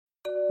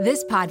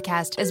This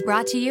podcast is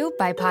brought to you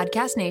by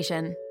Podcast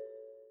Nation.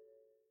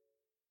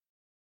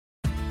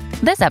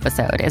 This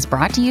episode is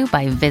brought to you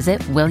by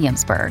Visit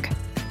Williamsburg.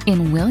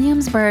 In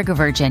Williamsburg,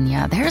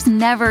 Virginia, there's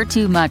never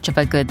too much of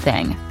a good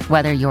thing.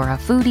 Whether you're a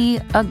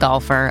foodie, a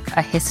golfer,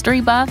 a history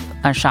buff,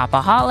 a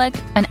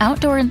shopaholic, an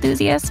outdoor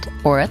enthusiast,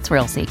 or a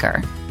thrill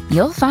seeker,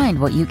 you'll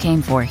find what you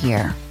came for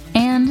here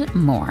and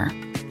more.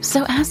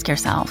 So ask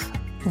yourself,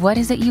 what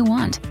is it you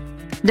want?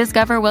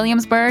 Discover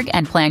Williamsburg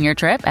and plan your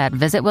trip at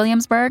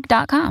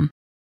visitwilliamsburg.com.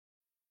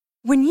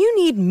 When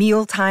you need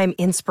mealtime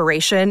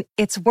inspiration,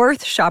 it's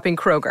worth shopping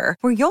Kroger,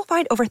 where you'll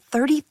find over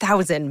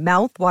 30,000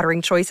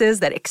 mouth-watering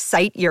choices that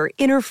excite your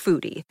inner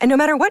foodie. And no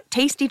matter what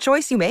tasty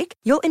choice you make,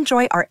 you'll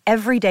enjoy our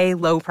everyday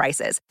low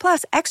prices,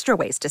 plus extra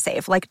ways to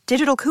save, like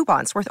digital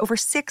coupons worth over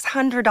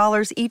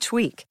 $600 each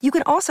week. You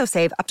can also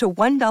save up to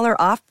 $1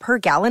 off per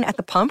gallon at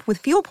the pump with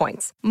fuel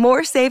points.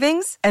 More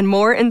savings and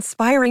more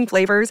inspiring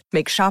flavors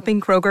make shopping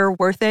Kroger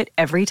worth it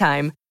every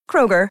time.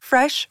 Kroger,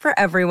 fresh for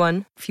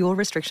everyone. Fuel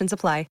restrictions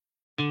apply.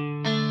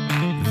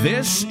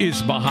 This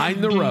is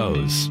Behind the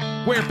Rose,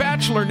 where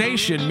Bachelor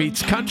Nation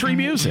meets country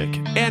music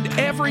and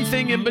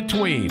everything in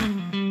between.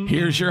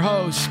 Here's your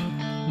host,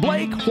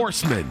 Blake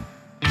Horstman.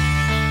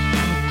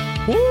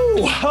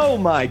 Ooh, oh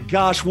my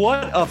gosh,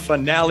 what a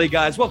finale,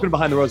 guys. Welcome to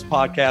Behind the Rose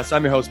podcast.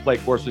 I'm your host,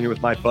 Blake Horstman, here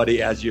with my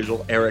buddy, as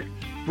usual, Eric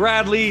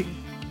Bradley.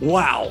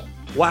 Wow.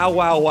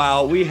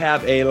 We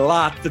have a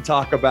lot to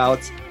talk about.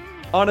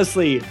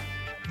 Honestly,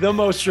 the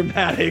most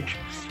dramatic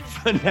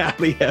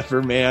finale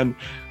ever, man.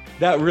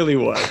 That really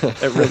was.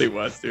 It really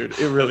was, dude.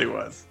 It really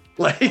was.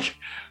 Like,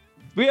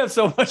 we have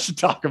so much to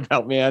talk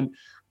about, man.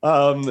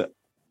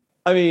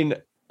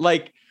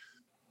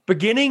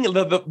 Beginning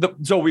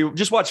so we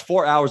just watched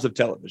 4 hours of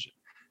television.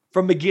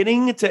 From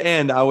beginning to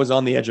end, I was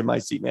on the edge of my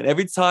seat, man.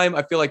 Every time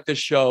I feel like this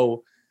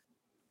show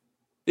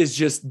is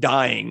just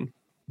dying,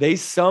 they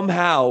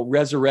somehow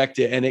resurrect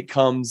it and it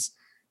comes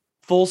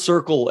full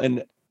circle.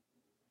 And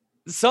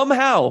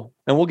somehow,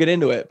 and we'll get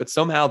into it, but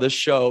somehow this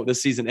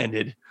season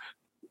ended.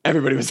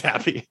 Everybody was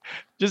happy.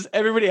 Just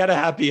everybody had a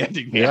happy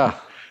ending. Man. Yeah.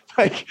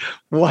 Like,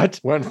 what?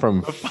 Went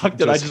from the fuck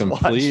did I just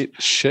complete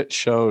watch? Shit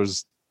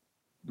shows,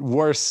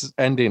 worst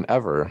ending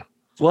ever.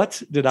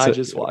 What did I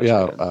just watch?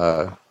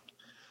 Yeah.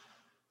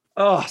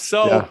 Wow.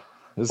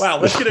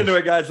 Let's get into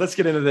it, guys. Let's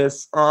get into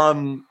this.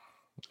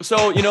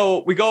 So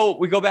we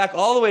go back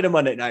all the way to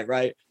Monday night,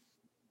 right?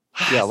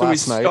 Yeah.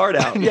 Last night. Start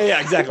out.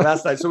 Yeah, exactly.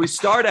 Last night. So we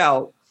start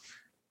out.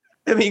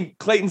 I mean,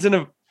 Clayton's in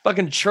a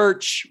fucking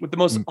church with the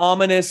most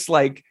ominous,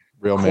 like,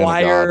 real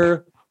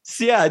choir.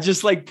 Yeah,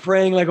 just like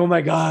praying, like, oh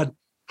my God,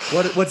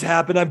 what's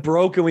happened? I'm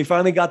broken. We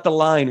finally got the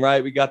line,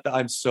 right? We got the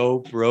I'm so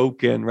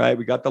broken, right?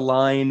 We got the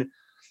line.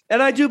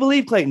 And I do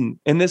believe Clayton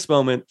in this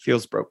moment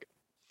feels broken.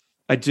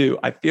 I do.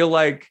 I feel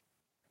like,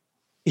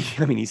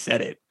 he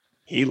said it.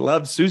 He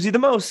loves Susie the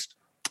most.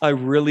 I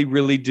really,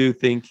 really do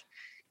think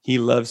he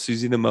loves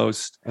Susie the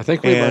most. I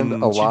think we learned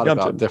a lot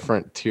about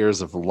different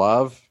tiers of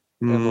love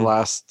in the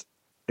last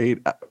 8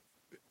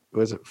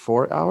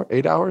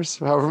 8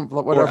 hours?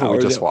 Whatever we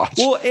just watched.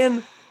 Well,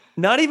 and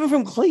not even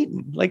from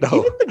Clayton. Like,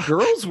 even the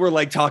girls were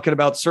like talking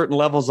about certain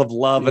levels of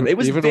love, and it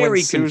was even very when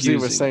confusing. Susie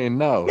was saying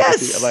no.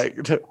 Yes, like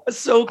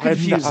so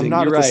confusing. I'm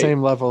not You're at right. the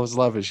same level of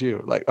love as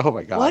you. Like, oh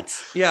my God. What?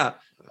 Yeah.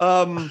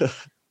 But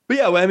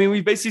yeah,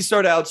 we basically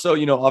start out. So,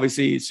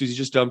 obviously Susie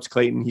just dumped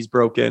Clayton. He's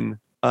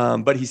broken,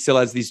 but he still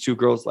has these two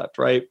girls left,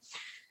 right?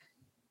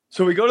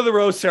 So we go to the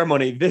rose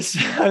ceremony. This,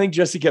 I think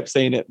Jesse kept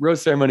saying it,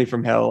 rose ceremony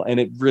from hell, and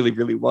it really,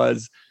 really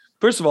was.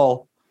 First of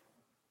all,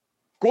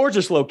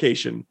 gorgeous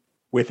location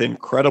with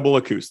incredible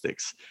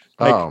acoustics.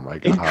 Like, oh my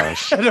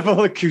gosh.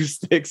 Incredible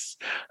acoustics.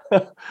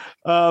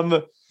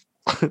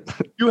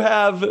 You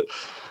have,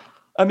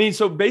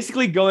 so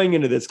basically going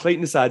into this,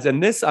 Clayton decides,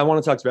 and this I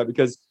want to talk about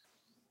because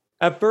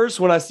at first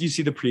when you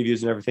see the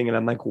previews and everything, and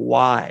I'm like,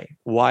 why?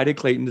 Why did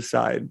Clayton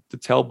decide to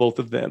tell both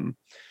of them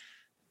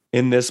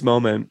in this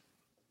moment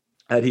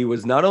that he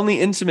was not only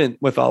intimate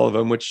with all of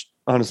them, which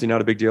honestly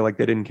not a big deal, like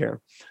they didn't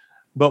care,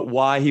 but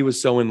why he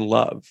was so in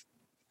love,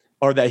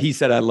 or that he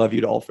said, I love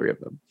you to all three of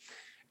them.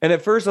 And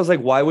at first I was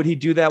like, why would he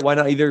do that? Why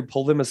not either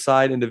pull them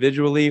aside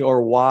individually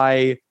or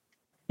why,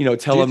 tell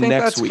them next week? Do you think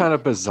that's kind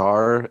of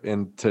bizarre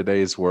in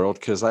today's world?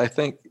 Because I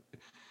think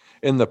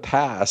in the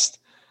past,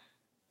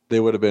 they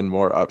would have been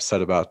more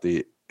upset about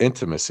the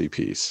intimacy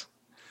piece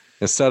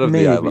instead of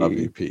the I love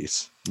you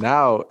piece.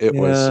 Now it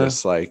was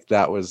just like,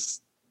 that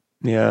was.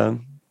 Yeah.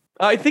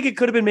 I think it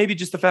could have been maybe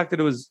just the fact that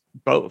it was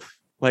both.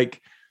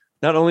 Like,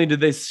 not only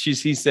did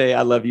he say,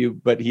 I love you,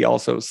 but he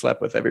also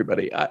slept with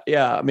everybody.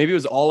 Maybe it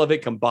was all of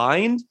it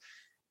combined.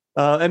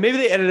 And maybe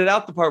they edited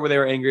out the part where they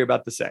were angry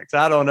about the sex.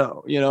 I don't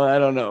know. I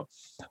don't know.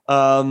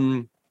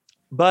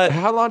 But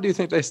how long do you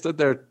think they stood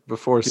there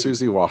before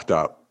Susie walked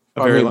up?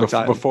 A very long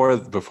time.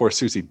 Before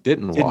Susie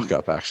didn't walk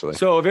up, actually.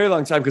 So a very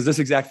long time, because this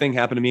exact thing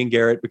happened to me and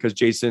Garrett because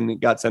Jason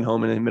got sent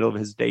home in the middle of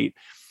his date.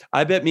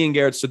 I bet me and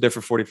Garrett stood there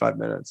for 45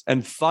 minutes.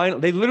 And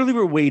finally, they literally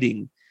were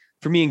waiting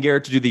for me and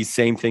Garrett to do the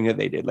same thing that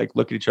they did. Like,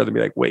 look at each other and be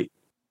like, wait.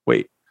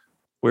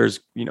 where's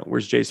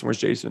Jason? Where's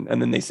Jason?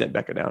 And then they sent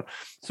Becca down.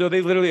 So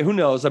they literally, who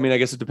knows? I mean, I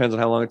guess it depends on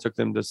how long it took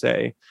them to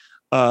say,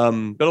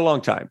 but a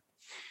long time.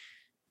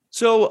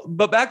 So,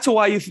 but back to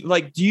why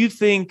do you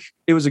think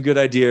it was a good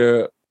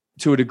idea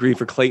to a degree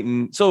for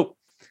Clayton? So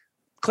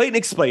Clayton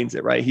explains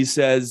it, right? He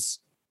says,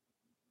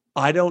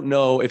 I don't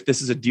know if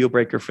this is a deal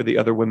breaker for the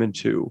other women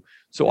too.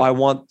 So I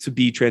want to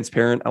be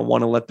transparent. I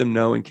want to let them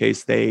know in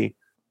case they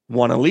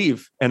want to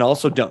leave and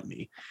also dump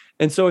me.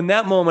 And so in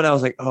that moment, I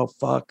was like, oh,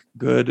 fuck,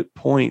 good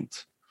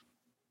point.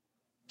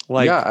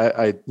 Like,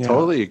 I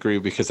totally agree,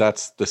 because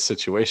that's the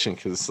situation.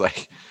 Because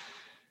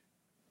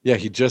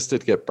he just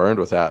did get burned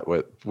with that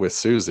with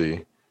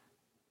Susie.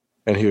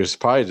 And he was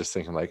probably just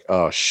thinking like,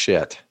 oh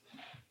shit,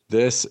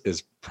 this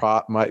is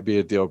might be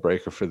a deal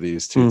breaker for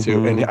these two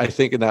too. And I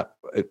think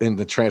in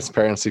the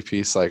transparency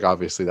piece, like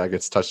obviously that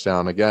gets touched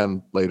down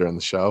again later in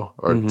the show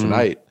or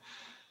tonight.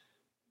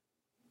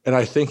 And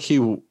I think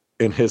he,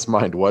 in his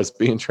mind, was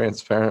being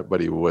transparent, but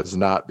he was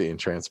not being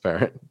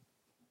transparent.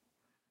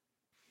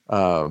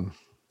 I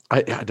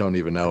don't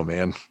even know,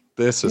 man.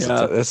 This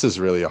is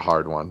really a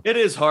hard one. It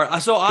is hard.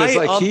 So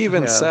he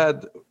even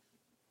said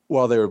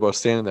while they were both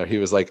standing there, he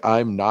was like,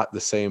 I'm not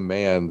the same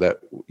man that,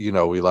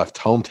 we left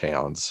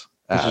hometowns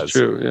as. This is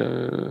true.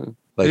 Yeah.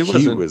 Like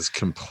he was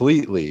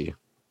completely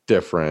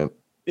different.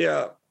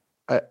 Yeah.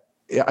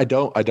 I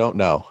don't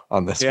know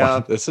on this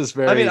one. This is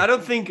very. I mean,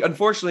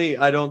 unfortunately,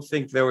 I don't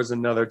think there was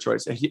another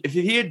choice. If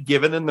he had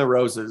given them the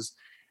roses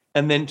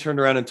and then turned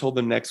around and told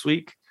them next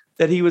week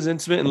that he was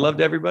intimate and loved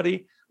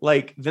everybody,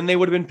 then they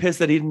would have been pissed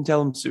that he didn't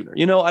tell them sooner.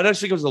 I don't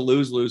think it was a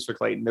lose-lose for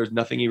Clayton. There's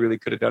nothing he really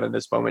could have done in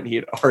this moment. He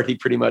had already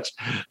pretty much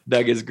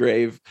dug his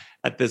grave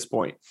at this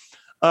point.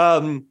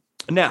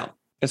 Now,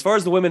 as far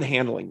as the women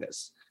handling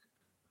this,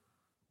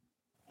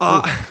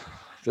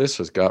 this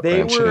was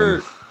gut-wrenching. They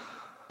were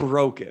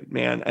broken,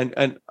 man.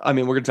 And I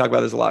mean, we're going to talk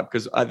about this a lot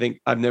because I think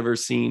I've never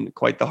seen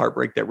quite the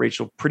heartbreak that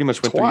Rachel pretty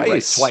much went through.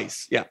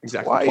 Twice. Yeah,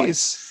 exactly.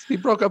 Twice. He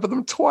broke up with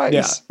them twice.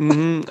 Yeah.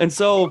 Mm-hmm. And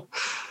so,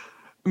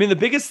 I mean, the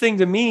biggest thing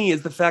to me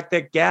is the fact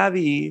that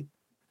Gabby,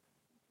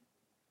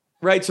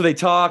 right? So they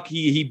talk,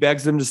 he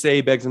begs them to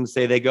stay,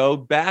 They go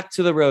back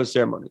to the rose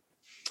ceremony.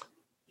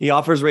 He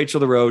offers Rachel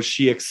the rose.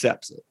 She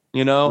accepts it.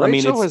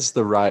 Rachel was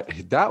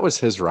that was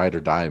his ride or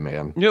die,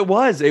 man. It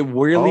was. It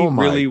really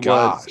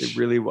was. It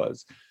really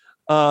was.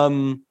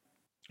 So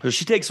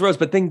she takes the rose,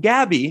 but then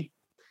Gabby,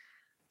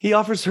 he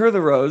offers her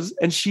the rose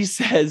and she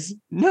says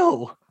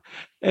no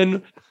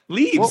and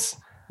leaves.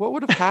 What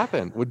would have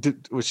happened?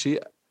 Was she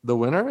the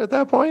winner at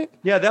that point?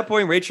 Yeah, at that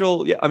point,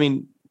 Rachel. Yeah, I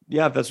mean,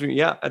 at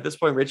this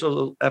point,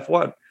 Rachel's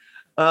F1.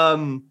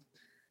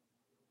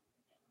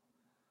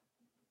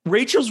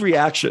 Rachel's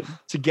reaction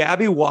to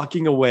Gabby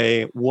walking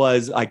away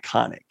was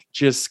iconic.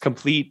 Just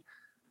complete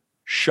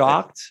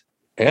shocked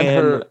and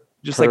her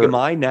am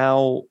I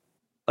now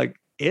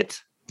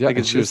it? Yeah,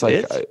 and she was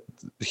like,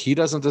 he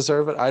doesn't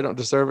deserve it. I don't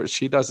deserve it.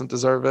 She doesn't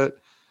deserve it.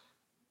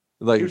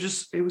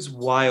 It was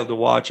wild to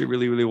watch. It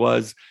really, really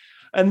was.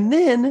 And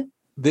then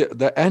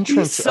the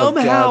entrance he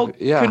somehow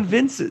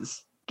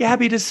convinces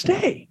Gabby to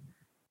stay.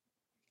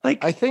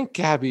 I think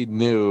Gabby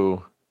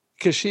knew,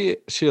 because she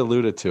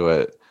alluded to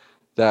it,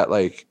 that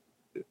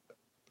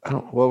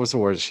what was the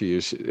word she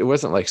used? It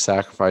wasn't like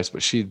sacrifice,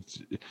 but she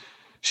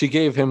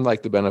gave him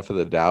the benefit of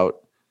the doubt.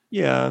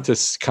 Yeah. To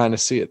kind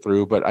of see it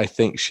through. But I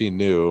think she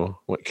knew,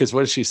 because what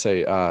did she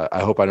say? I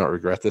hope I don't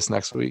regret this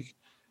next week.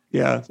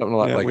 Yeah. Something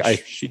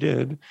like she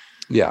did.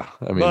 Yeah.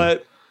 I mean,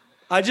 but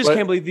I just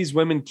can't believe these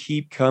women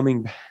keep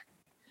coming back.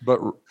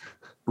 But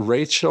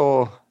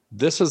Rachel,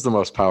 this is the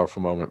most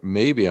powerful moment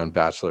maybe on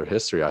Bachelor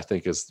history, I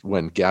think, is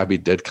when Gabby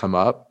did come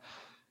up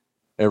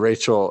and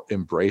Rachel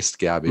embraced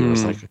Gabby and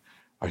was like,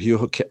 are you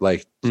okay?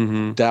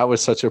 That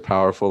was such a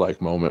powerful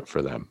moment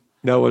for them.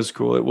 That was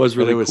cool. It was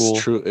really cool.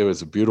 True. It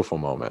was a beautiful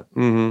moment.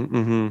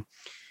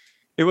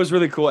 It was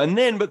really cool. And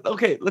then,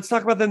 let's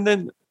talk about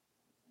then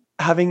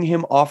having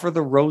him offer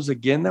the rose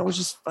again. That was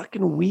just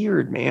fucking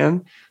weird,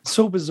 man.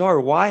 So bizarre.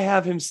 Why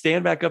have him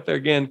stand back up there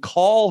again,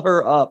 call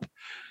her up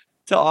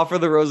to offer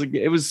the rose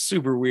again? It was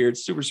super weird,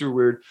 super, super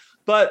weird.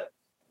 But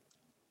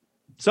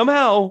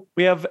somehow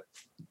we have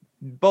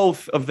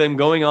both of them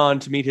going on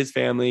to meet his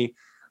family,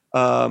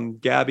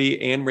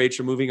 Gabby and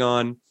Rachel moving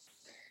on.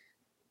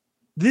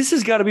 This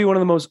has got to be one of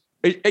the most,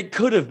 it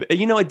could have,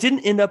 it didn't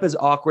end up as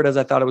awkward as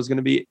I thought it was going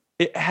to be.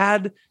 It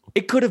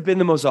could have been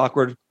the most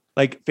awkward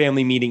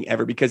family meeting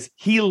ever, because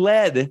he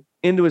led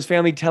into his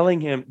family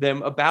telling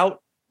them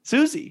about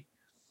Susie.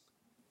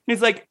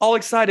 He's all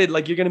excited,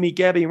 you're going to meet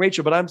Gabby and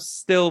Rachel, but I'm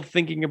still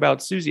thinking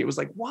about Susie. It was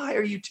why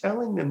are you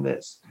telling them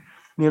this?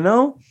 It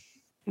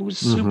was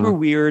super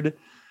weird,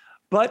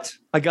 but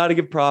I got to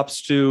give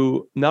props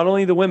to not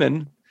only the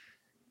women,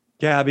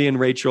 Gabby and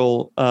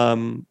Rachel,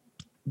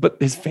 but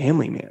his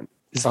family, man.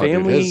 His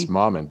family, his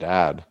mom and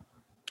dad,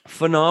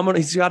 phenomenal.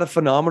 He's got a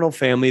phenomenal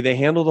family. They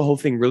handle the whole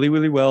thing really,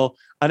 really well.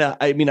 And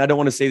I mean, I don't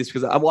want to say this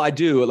because I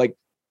do. I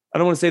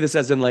don't want to say this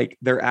as in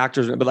they're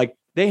actors, but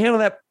they handle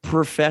that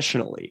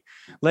professionally.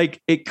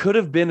 It could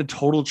have been a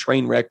total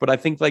train wreck, but I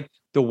think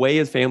the way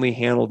his family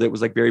handled it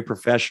was like very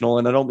professional.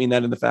 And I don't mean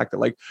that in the fact that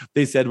like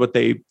they said what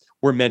they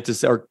were meant to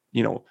say or,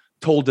 you know,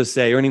 told to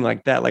say or anything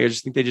like that. Like, I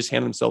just think they just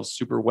handled themselves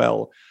super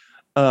well.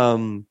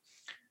 And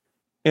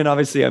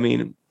obviously, I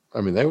mean,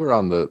 they were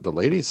on the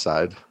ladies'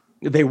 side.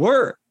 They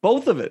were,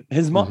 both of it,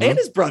 his mom and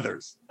his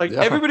brothers. Like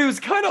everybody was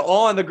kind of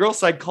on the girl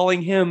side,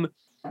 calling him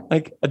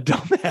like a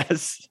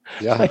dumbass.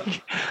 Yeah.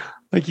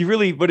 Like you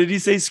really, what did he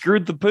say?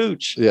 Screwed the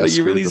pooch. Yeah. Like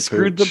you really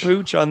screwed the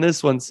pooch on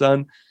this one,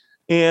 son.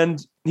 And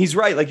he's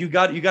right. Like you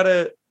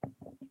gotta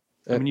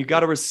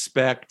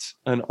respect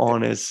an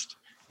honest,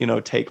 you know,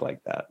 take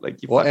like that. Like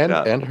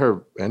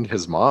and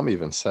his mom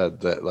even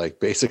said that like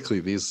basically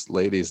these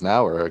ladies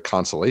now are a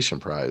consolation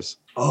prize.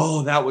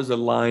 Oh, that was a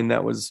line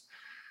that was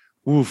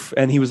oof.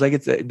 And he was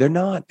like, they're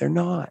not.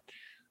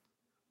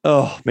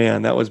 Oh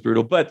man, that was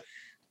brutal. But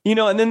you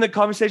know, and then the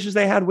conversations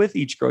they had with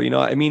each girl, you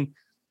know, I mean,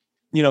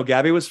 you know,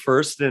 Gabby was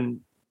first,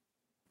 and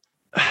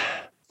I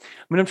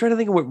mean, I'm trying to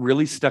think of what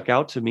really stuck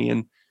out to me.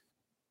 And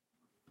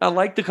I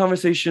like the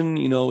conversation,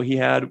 you know, he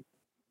had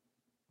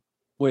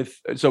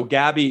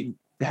Gabby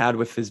had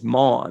with his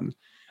mom. And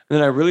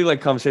then I really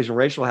like conversation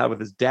Rachel had with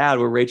his dad,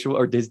 where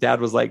his dad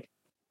was like,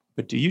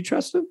 but do you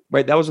trust him?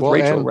 Right. That was with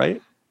Rachel,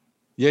 right?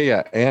 Yeah.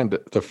 Yeah. And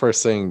the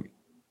first thing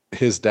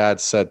his dad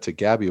said to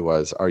Gabby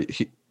was,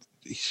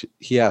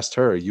 he asked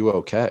her, are you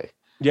okay?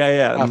 Yeah.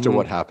 Yeah. After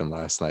what happened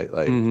last night.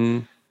 Like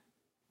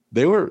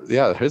they were,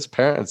 his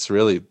parents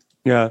really,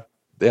 yeah.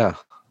 They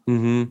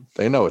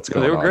know what's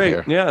going on. They were great.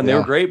 Here. Yeah. And they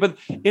were great, but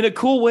in a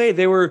cool way,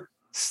 they were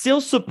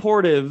still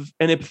supportive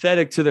and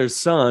empathetic to their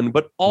son,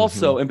 but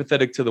also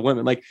empathetic to the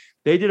women. Like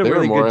they did a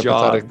really good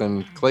job. Empathetic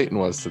than Clayton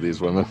was to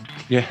these women.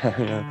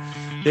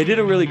 Yeah. They did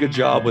a really good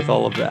job with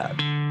all of that.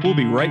 We'll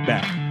be right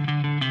back.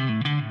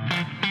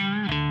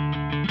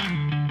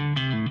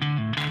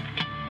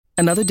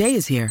 Another day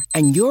is here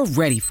and you're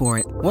ready for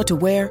it. What to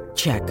wear?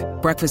 Check.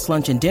 Breakfast,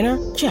 lunch, and dinner?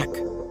 Check.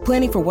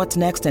 Planning for what's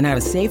next and how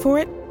to save for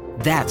it?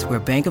 That's where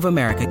Bank of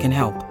America can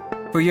help.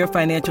 For your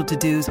financial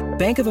to-dos,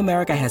 Bank of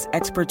America has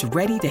experts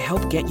ready to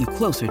help get you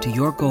closer to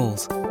your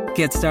goals.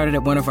 Get started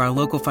at one of our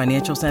local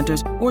financial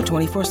centers or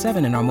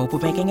 24/7 in our mobile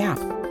banking app.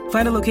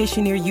 Find a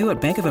location near you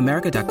at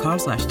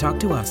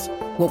bankofamerica.com/talktous.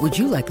 What would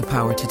you like the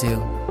power to do?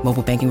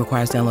 Mobile banking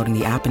requires downloading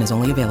the app and is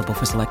only available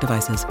for select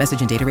devices. Message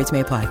and data rates may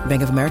apply.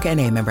 Bank of America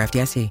N.A., member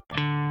FDIC.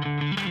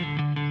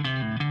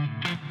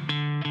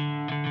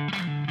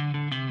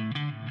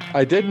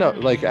 I did know,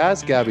 like,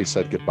 as Gabby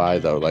said goodbye,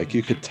 though, like,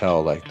 you could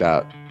tell, like,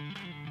 that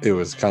it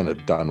was kind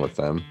of done with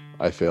them.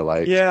 I feel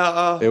like.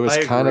 Yeah. It was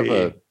kind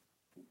of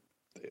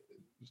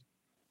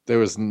there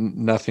was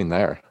nothing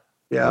there.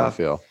 Yeah. I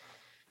feel.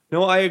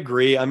 No, I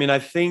agree. I mean, I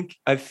think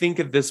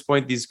at this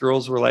point, these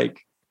girls were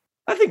like,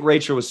 I think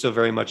Rachel was still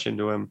very much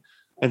into him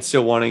and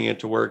still wanting it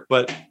to work.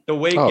 But the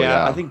way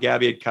I think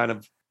Gabby had kind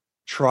of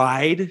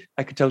tried,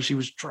 I could tell she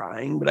was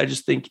trying, but I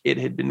just think it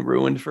had been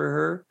ruined for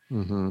her.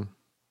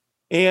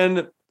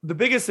 And the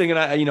biggest thing, and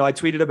I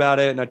tweeted about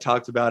it and I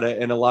talked about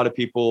it, and a lot of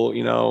people,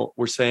 you know,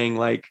 were saying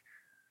like,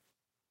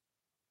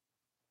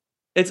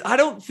 I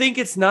don't think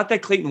it's not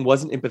that Clayton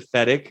wasn't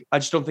empathetic. I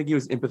just don't think he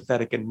was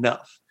empathetic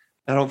enough.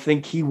 I don't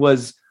think he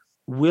was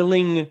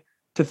willing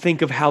to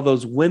think of how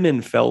those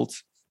women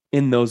felt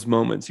in those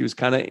moments. He was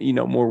kind of, you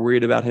know, more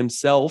worried about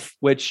himself,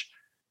 which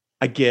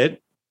I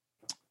get.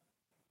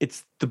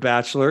 It's The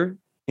Bachelor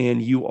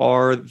and you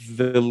are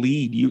the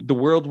lead. The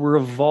world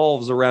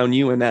revolves around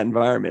you in that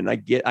environment. I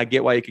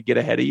get why it could get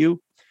ahead of you.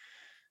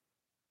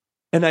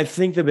 And I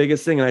think the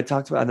biggest thing, and I've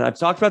talked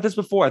about this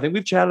before, I think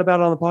we've chatted about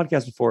it on the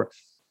podcast before.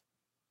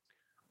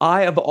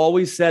 I have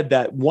always said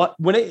that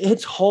when it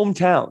hits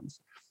hometowns,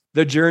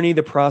 the journey,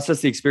 the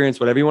process, the experience,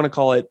 whatever you want to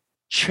call it,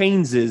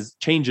 changes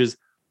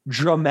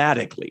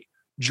dramatically.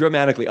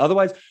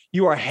 Otherwise,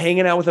 you are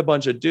hanging out with a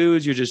bunch of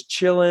dudes. You're just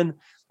chilling.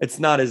 It's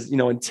not as, you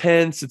know,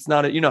 intense. It's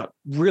not, you're not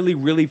really,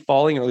 really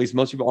falling, or at least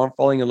most people aren't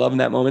falling in love in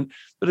that moment.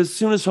 But as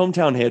soon as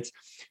hometown hits,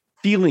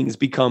 feelings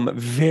become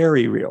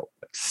very real,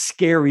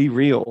 scary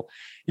real.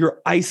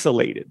 You're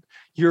isolated.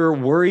 You're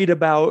worried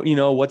about, you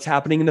know, what's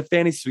happening in the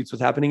fantasy suites,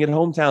 what's happening at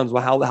hometowns,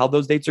 how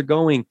those dates are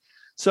going.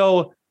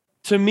 So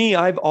to me,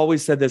 I've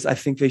always said this. I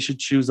think they should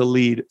choose a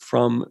lead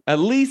from at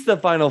least the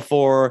final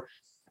four,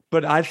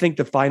 but I think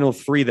the final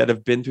three that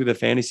have been through the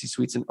fantasy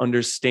suites and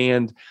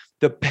understand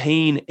the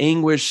pain,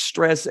 anguish,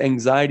 stress,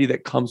 anxiety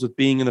that comes with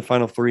being in the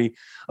final three,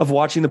 of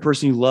watching the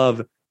person you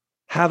love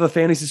have a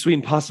fantasy suite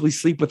and possibly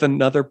sleep with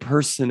another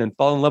person and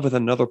fall in love with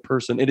another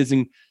person. It is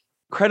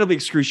incredibly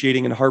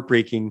excruciating and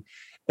heartbreaking.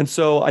 And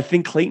so I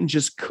think Clayton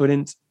just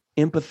couldn't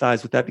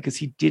empathize with that because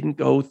he didn't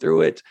go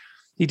through it.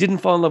 He didn't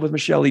fall in love with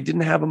Michelle. He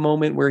didn't have a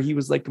moment where he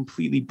was like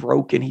completely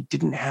broken. He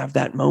didn't have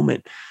that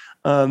moment.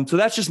 So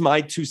that's just my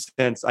 2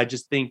 cents. I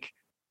just think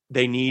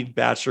they need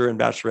Bachelor and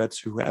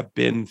Bachelorettes who have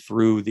been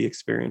through the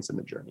experience and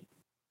the journey.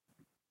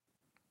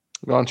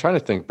 Well, I'm trying to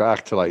think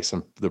back to like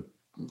the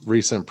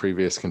recent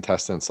previous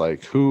contestants,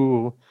 like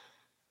who,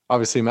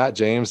 obviously Matt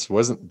James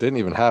didn't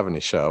even have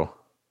any show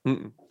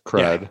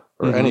cred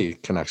or any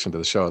connection to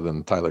the show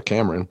than Tyler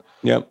Cameron.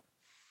 Yep.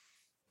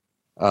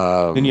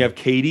 Then you have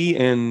Katie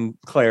and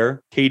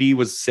Claire. Katie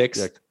was 6th.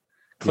 Yeah.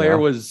 Claire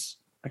was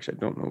actually, I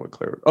don't know what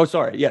Claire. Oh,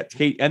 sorry. Yeah,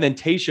 Kate, and then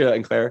Tasha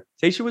and Claire.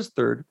 Tasha was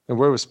 3rd. And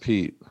where was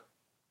Pete?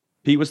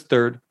 Pete was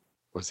 3rd.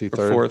 Was he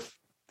 3rd? 3rd?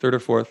 3rd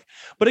or 4th.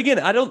 But again,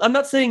 I'm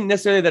not saying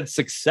necessarily that it's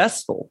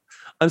successful.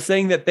 I'm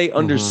saying that they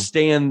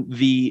understand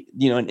the,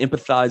 and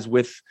empathize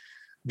with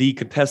the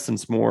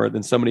contestants more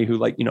than somebody who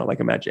like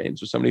a Matt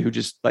James or somebody who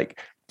just like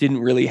didn't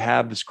really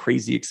have this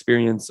crazy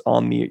experience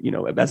on the,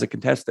 as a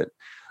contestant.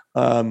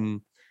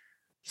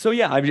 So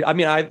yeah,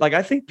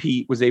 I think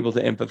Pete was able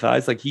to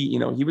empathize. Like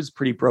he was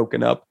pretty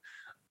broken up.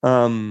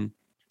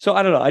 So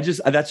I don't know.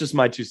 That's just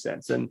my 2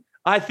 cents. And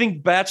I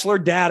think Bachelor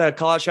Data,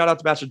 shout out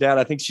to Bachelor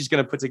Data. I think she's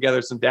going to put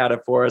together some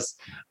data for us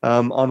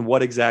on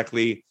what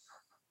exactly.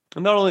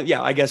 Not only,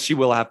 I guess she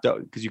will have to,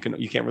 because you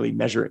can't really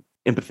measure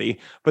empathy,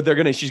 but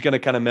she's going to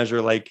kind of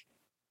measure like,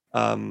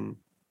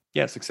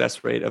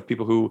 success rate of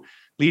people who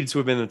leads who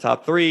have been in the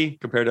top 3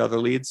 compared to other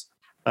leads.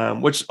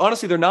 Which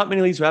honestly, there are not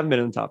many leads who haven't been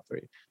in the top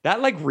 3. That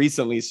like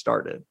recently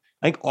started.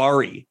 I think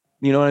Ari,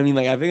 you know what I mean?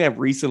 Like I think I've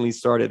recently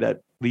started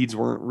that leads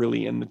weren't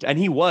really in and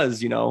he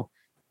was,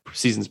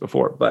 seasons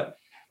before. But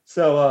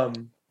so I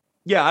don't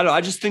know.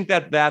 I just think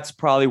that that's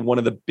probably one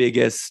of the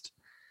biggest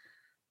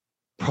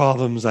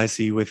problems I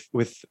see with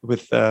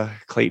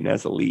Clayton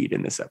as a lead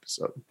in this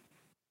episode.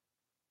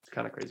 It's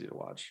kind of crazy to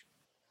watch.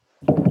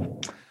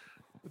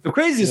 The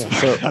craziest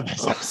part about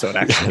this episode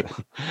actually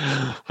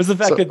was the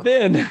fact that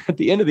then at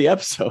the end of the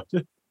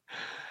episode,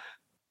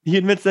 he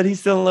admits that he's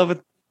still in love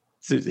with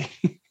Susie.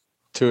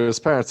 To his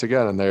parents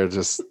again, and they're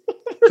just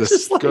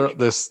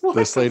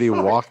this lady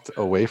walked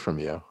away from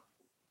you.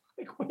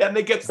 And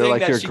they kept saying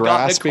like that you're she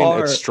grasping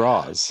at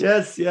straws.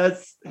 Yes.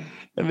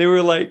 And they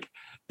were like,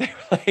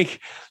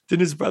 didn't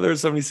his brother or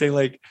somebody say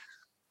like,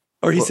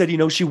 or he said,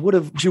 she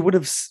wouldn't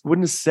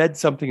have said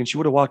something and she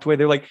would have walked away.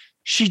 They're like,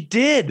 she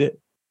did.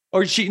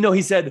 Or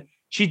he said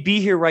she'd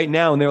be here right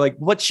now. And they're like,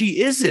 what?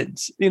 She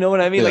isn't. You know what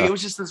I mean? Yeah. Like, it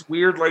was just this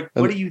weird, like,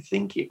 what are you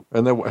thinking?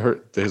 And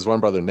then his one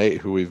brother, Nate,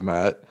 who we've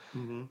met,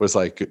 was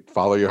like,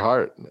 follow your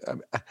heart.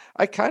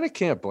 I kind of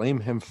can't blame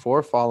him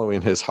for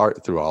following his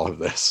heart through all of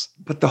this.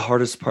 But the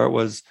hardest part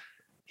was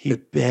he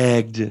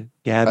begged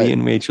Gabby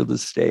and Rachel to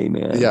stay,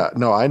 man. Yeah,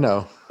 no, I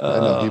know.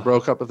 He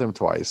broke up with him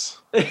twice.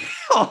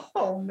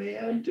 Oh,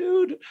 man,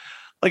 dude.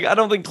 Like, I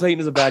don't think Clayton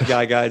is a bad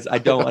guy, guys. I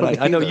don't. And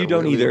I know you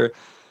don't either.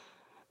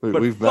 But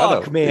we've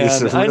met him. Man,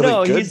 he's a really I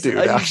know good dude,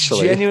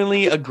 actually.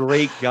 Genuinely a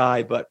great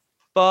guy, but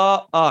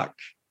fuck,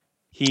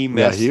 he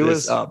messed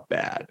this up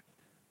bad.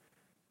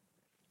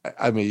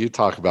 I mean, you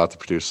talk about the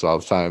producers all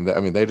the time. I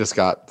mean, they just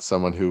got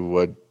someone who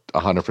would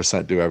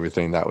 100% do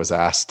everything that was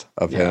asked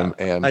of him,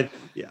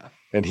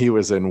 and he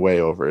was in way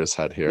over his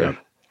head here. Yeah.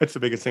 That's the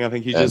biggest thing. I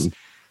think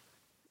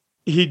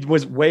he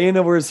was way in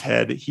over his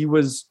head. He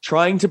was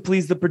trying to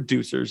please the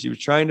producers. He was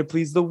trying to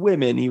please the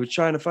women. He was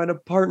trying to find a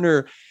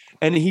partner.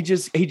 And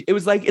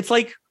it's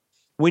like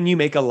when you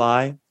make a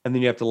lie and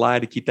then you have to lie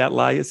to keep that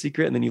lie a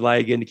secret. And then you lie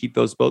again to keep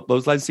those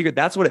lies a secret.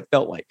 That's what it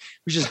felt like.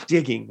 He was just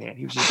digging, man.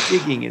 He was just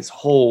digging his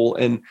hole.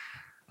 And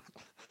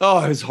it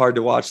was hard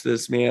to watch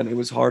this, man. It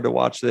was hard to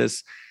watch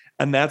this.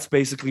 And that's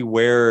basically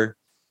where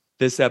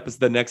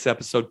the next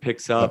episode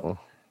picks up.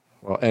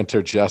 Well,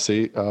 enter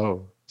Jesse.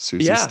 Oh,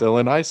 Susie's still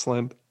in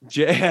Iceland.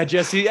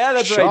 Jesse. Yeah,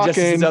 that's Shocking. Right.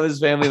 Jesse's out of his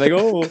family. Like,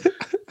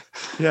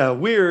 yeah,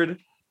 weird.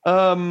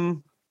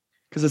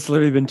 Because it's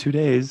literally been 2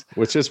 days.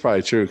 Which is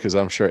probably true, because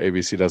I'm sure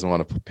ABC doesn't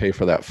want to pay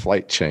for that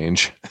flight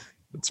change.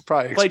 It's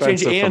probably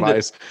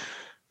expensive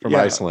from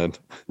Iceland.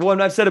 Well,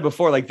 and I've said it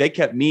before, like they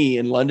kept me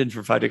in London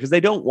for 5 days because they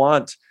don't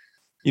want,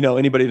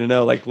 anybody to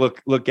know, like,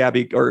 look,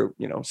 Gabby, or,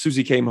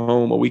 Susie came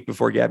home a week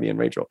before Gabby and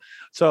Rachel.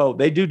 So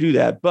they do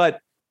that. But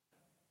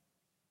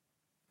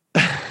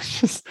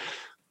just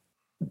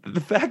the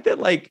fact that,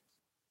 like,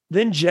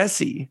 then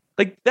Jesse,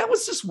 like, that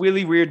was just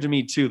really weird to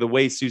me too, the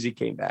way Susie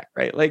came back,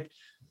 right? Like,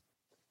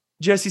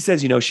 Jesse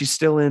says, she's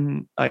still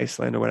in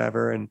Iceland or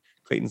whatever. And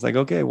Clayton's like,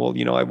 okay, well,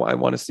 I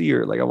want to see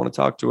her. Like, I want to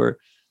talk to her.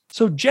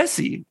 So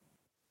Jesse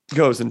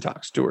goes and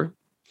talks to her.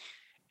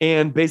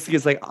 And basically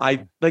it's like,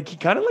 he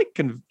kind of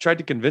like tried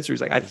to convince her.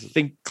 He's like, I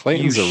think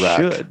Clayton's you a wreck.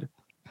 should.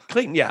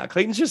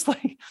 Clayton's just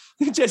like,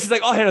 Jesse's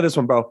like, I'll handle this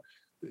one, bro.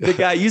 The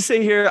guy, you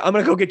stay here. I'm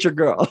going to go get your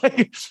girl.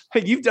 Like,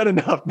 you've done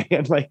enough,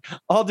 man. Like,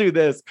 I'll do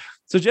this.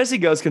 So Jesse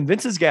goes,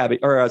 convinces,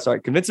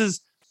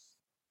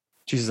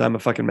 Jesus, I'm a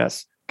fucking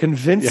mess.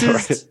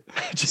 Convinces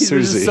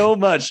Jesus so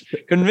much.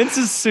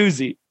 Convinces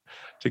Susie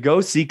to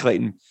go see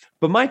Clayton.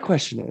 But my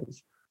question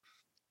is,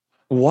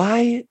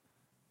 why?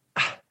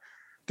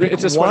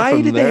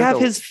 Why did they have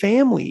his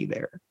family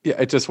there? Yeah,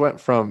 it just went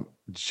from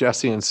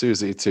Jesse and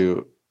Susie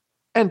to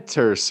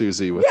enter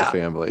Susie with the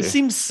family. It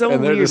seems so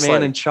weird, man,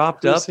 like, and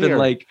chopped up, and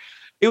like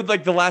it was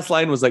like the last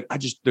line was like,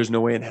 there's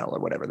no way in hell or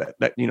whatever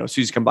that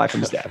Susie's come by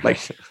from his dad, like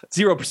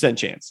 0%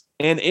 chance.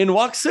 And in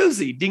walks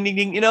Susie, ding ding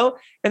ding, and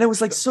it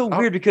was like so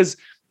weird because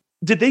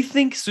did they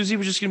think Susie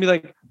was just gonna be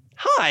like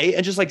hi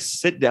and just like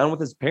sit down with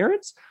his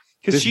parents?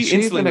 Because she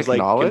instantly was like,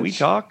 can we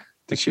talk?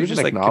 Did she was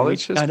just like,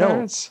 acknowledge his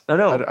parents? I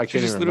know. I can't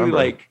just even literally remember.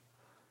 like,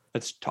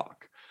 let's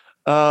talk.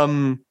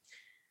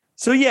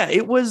 So yeah,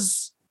 it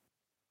was,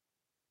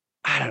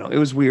 I don't know. It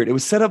was weird. It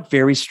was set up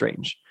very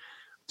strange.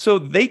 So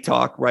they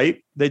talk,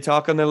 right? They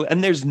talk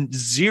and there's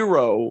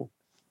zero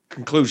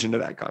conclusion to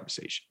that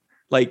conversation.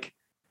 Like,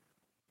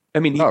 I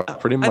mean, no,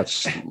 pretty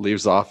much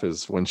leaves off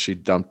is when she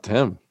dumped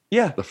him.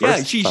 Yeah. The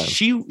first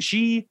time.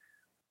 She,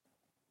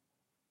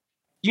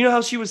 you know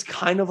how she was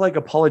kind of like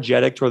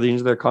apologetic toward the end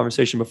of their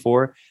conversation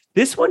before?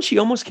 This one, she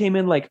almost came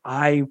in like,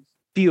 I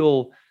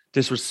feel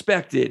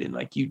disrespected and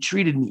like you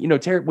treated me,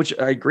 terrible, which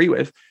I agree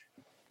with.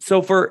 So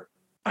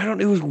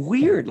it was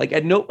weird. Like,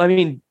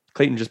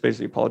 Clayton just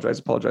basically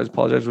apologized,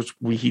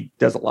 which he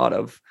does a lot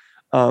of.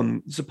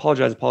 Just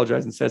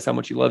apologize and says how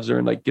much he loves her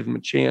and like give him a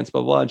chance,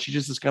 blah, blah. And she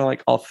just is kind of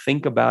like, I'll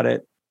think about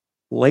it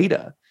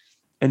later,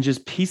 and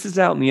just pieces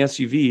out in the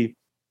SUV.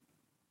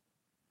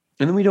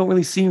 And then we don't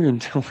really see her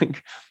until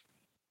like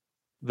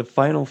the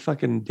final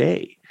fucking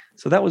day.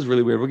 So that was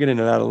really weird. We'll get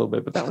into that a little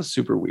bit, but that was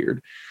super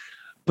weird.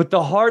 But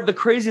the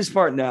craziest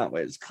part now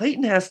is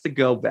Clayton has to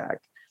go back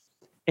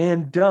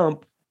and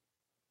dump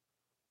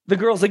the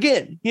girls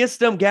again. He has to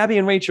dump Gabby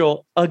and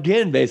Rachel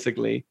again,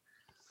 basically.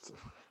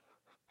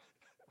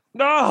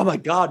 Oh my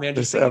God, man.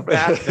 Just thinking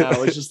back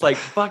now, it's just like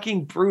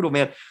fucking brutal,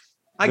 man.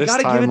 I got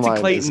to give it to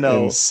Clayton,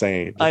 though.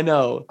 Insane. I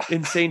know.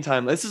 Insane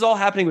time. This is all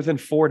happening within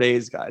 4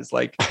 days, guys.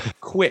 Like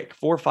quick,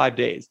 4 or 5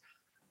 days.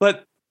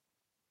 But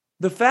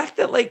the fact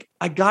that like,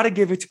 I got to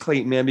give it to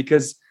Clayton, man,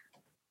 because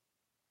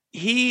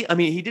he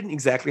didn't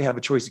exactly have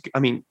a choice. I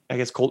mean, I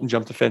guess Colton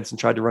jumped the fence and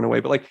tried to run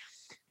away, but like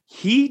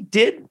he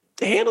did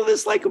handle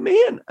this like a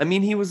man. I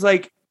mean, he was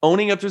like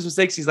owning up to his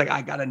mistakes. He's like,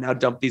 I got to now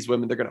dump these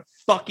women. They're going to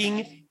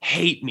fucking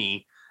hate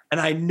me. And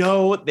I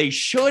know they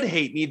should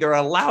hate me. They're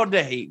allowed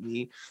to hate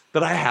me,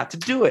 but I have to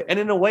do it. And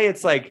in a way,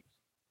 it's like,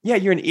 yeah,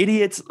 you're an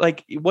idiot.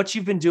 Like what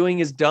you've been doing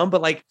is dumb,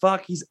 but like,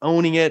 fuck, he's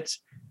owning it.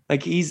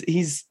 Like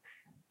he's,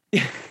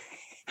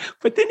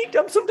 but then he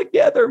dumps them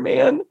together,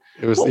 man.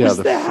 It was, what was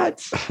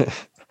that?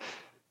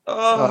 It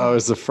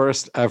was the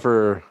first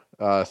ever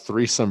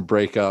threesome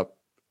breakup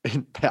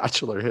in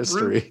Bachelor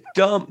history.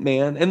 Dump,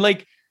 man. And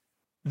like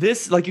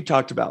this, like you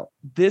talked about,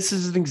 this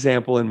is an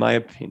example, in my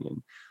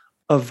opinion,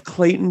 of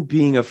Clayton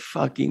being a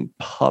fucking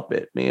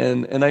puppet,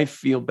 man. And I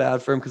feel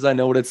bad for him because I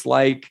know what it's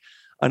like.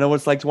 I know what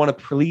it's like to want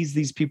to please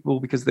these people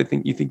because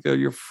you think they're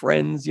your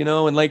friends,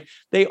 and like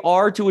they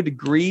are to a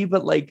degree,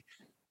 but like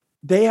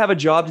they have a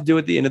job to do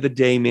at the end of the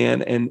day,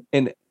 man.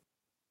 And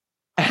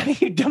having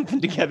you dump them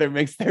together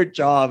makes their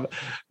job,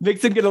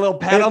 makes them get a little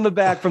pat on the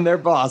back from their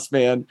boss,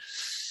 man.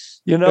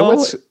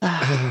 What's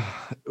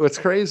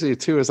crazy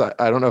too is I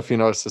don't know if you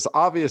noticed this.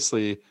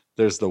 Obviously,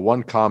 there's the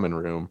one common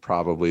room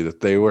probably that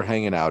they were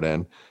hanging out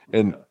in,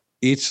 and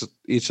each of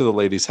the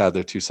ladies had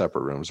their 2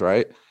 separate rooms,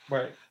 right?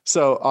 Right.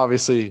 So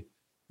obviously,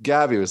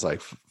 Gabby was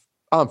like,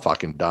 "I'm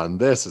fucking done.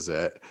 This is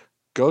it."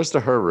 Goes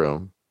to her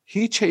room.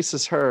 He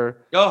chases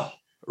her. Oh,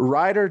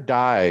 ride or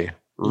die.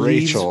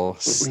 Rachel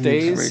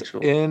stays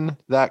in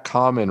that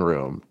common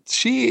room.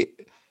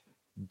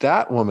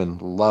 That woman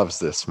loves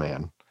this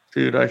man.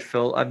 Dude,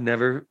 I've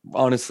never,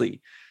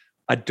 honestly,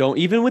 I don't,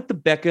 even with the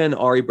Becca and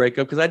Ari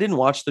breakup, because I didn't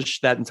watch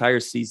that entire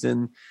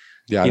season.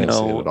 Yeah, I didn't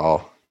see it at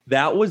all.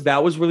 That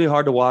was really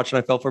hard to watch, and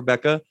I felt for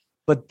Becca.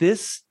 But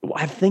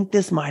I think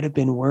this might have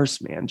been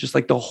worse, man. Just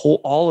like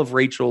all of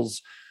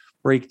Rachel's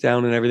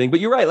breakdown and everything.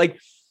 But you're right. Like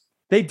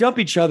they dump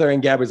each other,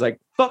 and Gabby's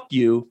like, fuck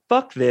you,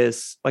 fuck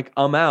this. Like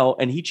I'm out.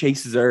 And he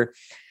chases her.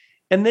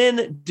 And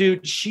then,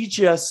 dude, she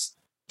just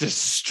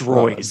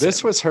destroys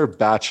this him. Was her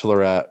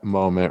Bachelorette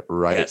moment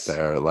right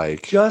there.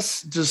 Like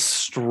just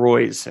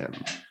destroys him.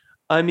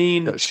 I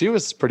mean, she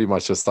was pretty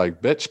much just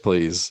like, bitch,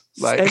 please.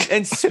 Like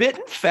and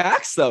spitting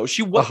facts though.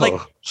 She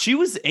was she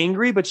was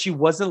angry, but she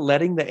wasn't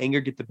letting the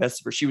anger get the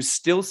best of her. She was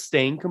still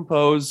staying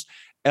composed,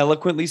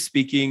 eloquently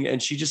speaking,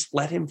 and she just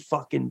let him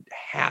fucking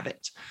have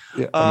it.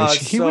 Yeah, I mean,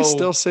 he was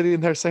still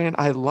sitting there saying,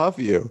 I love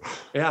you.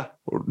 Yeah.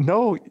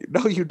 No,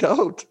 you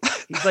don't.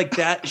 He's like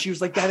that. She was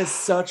like, that is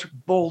such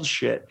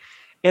bullshit.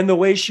 And the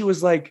way she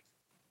was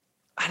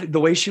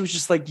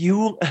just like,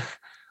 you,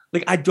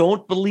 like, I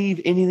don't believe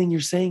anything you're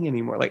saying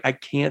anymore. Like, I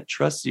can't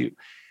trust you.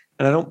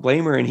 And I don't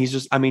blame her. And he's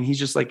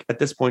just like, at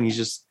this point, he's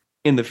just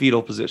in the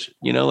fetal position,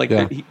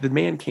 the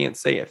man can't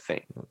say a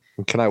thing.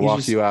 Can I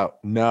walk you out?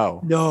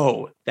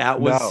 No, that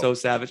was so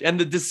savage. And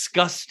the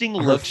disgusting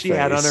look she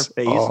had on her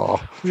face,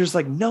 was just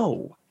like,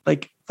 no,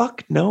 like,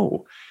 fuck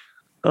no.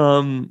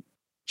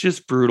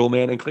 Just brutal,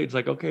 man. And Clayton's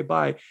like, okay,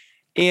 bye.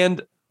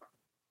 And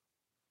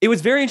it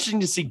was very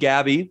interesting to see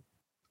Gabby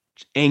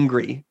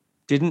angry.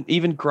 Didn't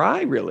even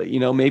cry, really.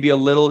 Maybe a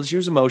little. She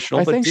was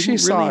emotional. I think she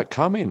saw it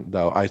coming,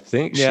 though. I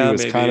think she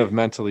was kind of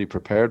mentally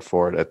prepared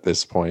for it at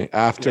this point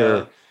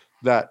after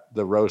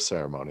the rose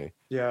ceremony.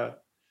 Yeah,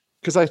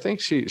 because I think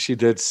she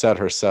did set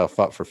herself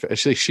up for.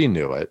 She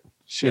knew it.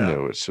 She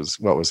knew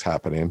what was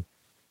happening.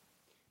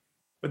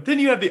 But then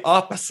you have the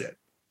opposite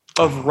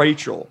of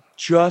Rachel,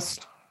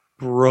 just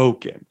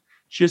broken.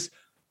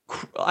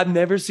 I've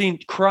never seen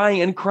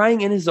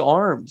crying in his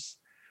arms.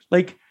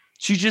 Like,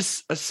 she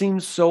just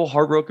seems so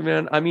heartbroken,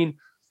 man. I mean,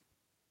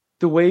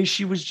 the way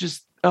she was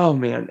just, oh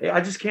man,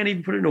 I just can't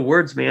even put it into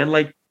words, man.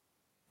 Like,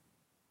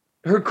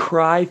 her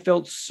cry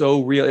felt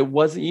so real. It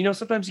wasn't,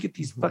 sometimes you get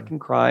these fucking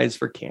cries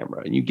for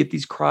camera and you get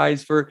these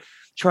cries for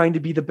trying to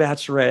be the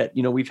Bachelorette.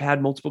 We've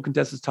had multiple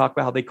contestants talk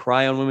about how they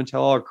cry on Women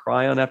Tell All or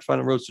cry on After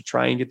Final Rose to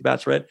try and get the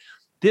Bachelorette.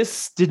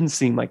 This didn't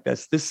seem like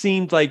this. This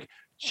seemed like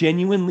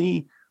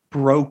genuinely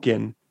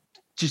broken,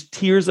 just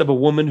tears of a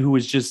woman who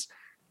was just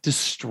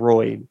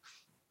destroyed.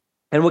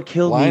 And what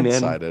killed me,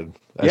 man. Blindsided.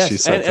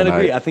 Yes, and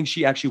agree. I think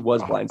she actually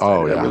was blindsided.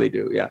 Oh, yeah. I really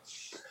do. Yeah.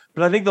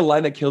 But I think the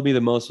line that killed me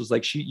the most was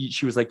like, she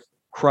was like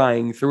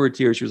crying through her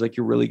tears. She was like,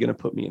 "You're really going to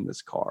put me in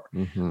this car.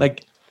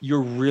 Like,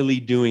 you're really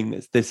doing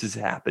this. This is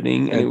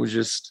happening." And it was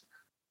just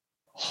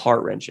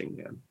heart-wrenching,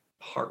 man.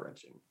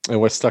 Heart-wrenching.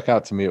 And what stuck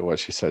out to me at what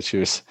she said,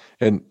 she's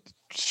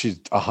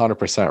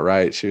 100%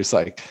 right. She was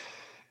like,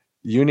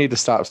 "You need to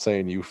stop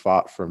saying you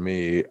fought for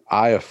me.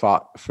 I have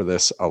fought for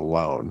this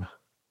alone."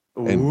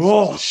 And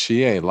Whoa.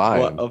 she ain't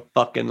lying. What a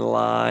fucking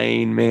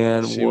line,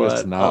 man. She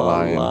was not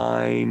lying.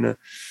 Line.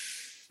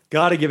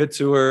 Gotta give it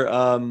to her.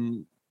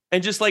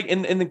 And just like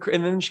and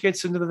then she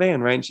gets into the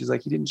van, right? And she's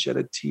like, "He didn't shed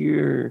a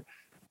tear."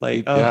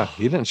 Like,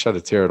 he didn't shed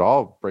a tear at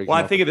all. Well,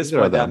 I think at this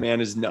point that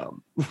man is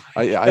numb.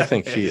 I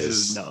think he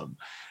is numb.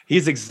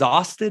 He's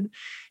exhausted.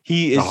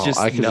 He is just.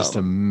 I can numb, just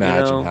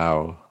imagine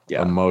how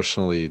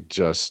emotionally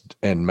just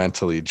and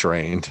mentally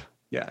drained.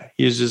 Yeah,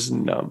 he is just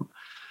numb.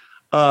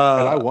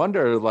 And I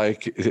wonder,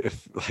 like,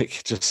 if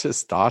like just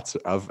his thoughts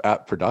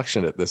at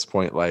production at this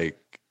point, like,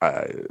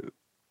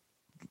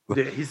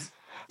 he's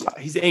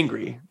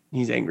angry.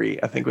 He's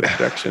angry, I think, with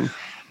production.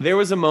 There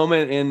was a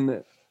moment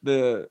in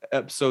the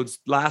episodes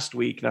last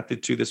week, not the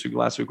two this week,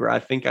 last week, where I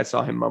think I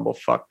saw him mumble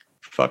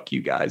fuck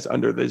you guys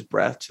under his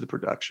breath to the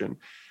production.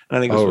 And I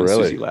think it was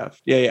when Susie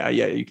left. Yeah,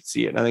 you can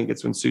see it. And I think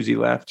it's when Susie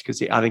left because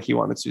I think he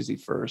wanted Susie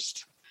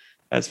first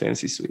as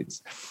Fantasy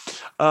Suites.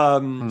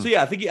 So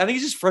yeah, I think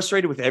he's just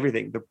frustrated with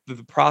everything,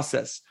 the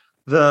process,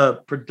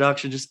 the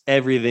production, just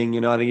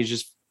everything. I think he's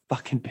just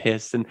fucking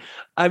pissed. And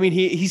I mean,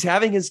 he's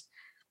having his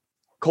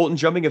Colton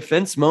jumping a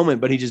fence moment,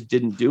 but he just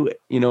didn't do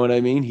it. You know what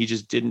I mean? He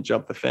just didn't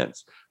jump the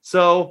fence.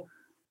 So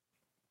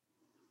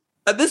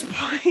at this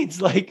point, it's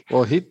like,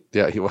 well, he's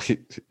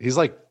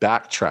like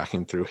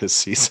backtracking through his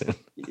season.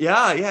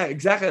 Yeah,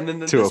 exactly. And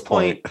then at this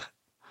point,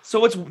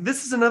 so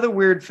this is another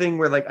weird thing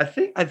where like I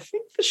think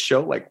the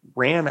show like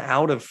ran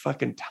out of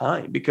fucking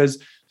time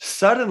because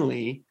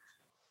suddenly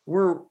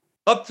we're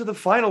up to the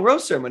final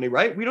rose ceremony,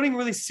 right? We don't even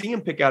really see him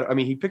pick out. I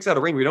mean, he picks out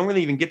a ring. We don't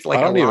really even get to like.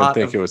 I don't even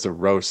think it was a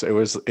roast. It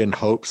was in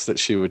hopes that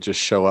she would just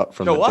show up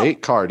from the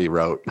date card he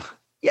wrote.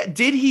 Yeah.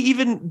 Did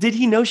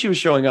he know she was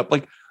showing up?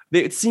 Like,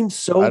 it seems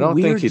so. I don't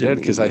weird think he did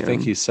because I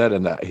think he said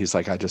in that he's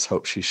like, "I just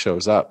hope she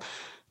shows up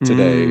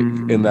today."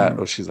 In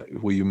that, she's like,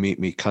 "Will you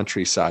meet me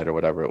countryside or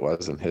whatever it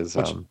was?" And his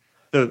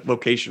the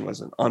location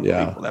wasn't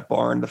unbelievable. Yeah. That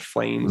barn, the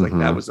flames, like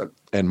that was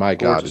and my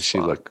God, did she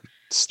look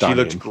stunning?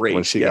 She looked great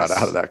when she got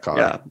out of that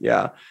car.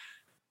 Yeah.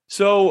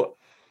 So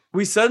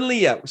we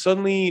suddenly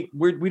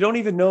we don't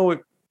even know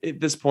at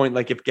this point,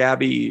 like if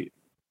Gabby,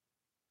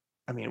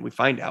 I mean, we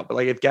find out, but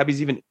like if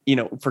Gabby's even,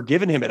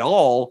 forgiven him at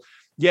all,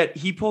 yet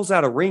he pulls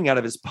out a ring out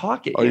of his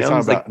pocket. Oh, you're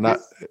talking about not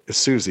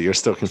Susie. You're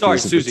still confused. Sorry,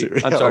 Susie.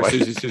 I'm sorry,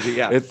 Susie.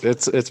 Yeah.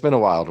 It's been a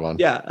wild one.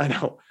 Yeah, I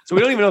know. So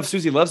we don't even know if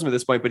Susie loves him at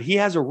this point, but he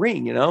has a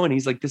ring, and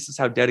he's like, this is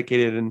how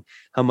dedicated and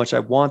how much I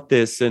want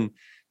this. And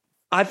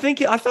I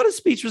thought his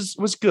speech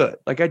was good.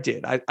 Like I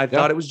did. I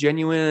thought it was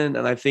genuine.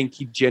 And I think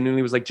he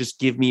genuinely was like, just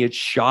give me a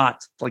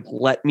shot. Like,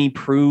 let me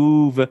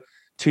prove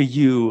to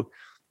you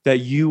that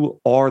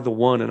you are the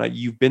one. And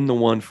you've been the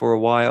one for a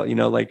while,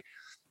 like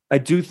I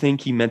do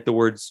think he meant the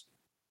words.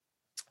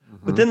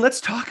 But then let's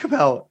talk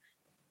about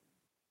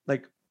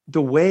like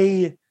the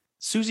way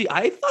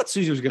I thought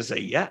Susie was going to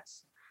say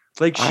yes.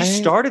 Like she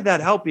started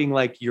that out being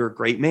like, "You're a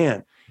great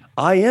man.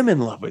 I am in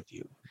love with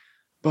you.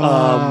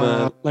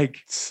 Like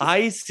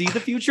I see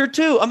the future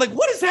too." I'm like,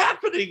 what is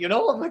happening? I'm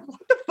like,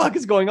 what the fuck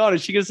is going on?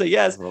 Is she going to say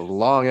yes? A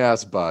long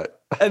ass butt.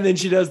 And then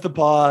she does the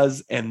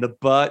pause and the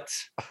butt.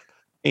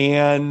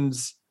 And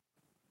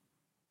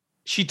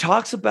she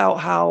talks about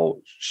how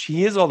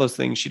she is all those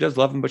things. She does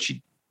love him, but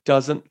she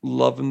doesn't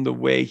love him the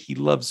way he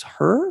loves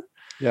her.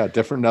 Yeah,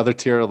 another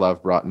tier of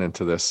love brought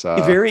into this.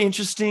 Very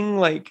interesting.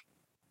 Like,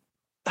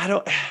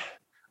 I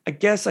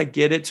guess I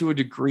get it to a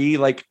degree.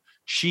 Like,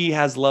 she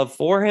has love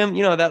for him.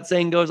 That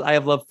saying goes, "I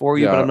have love for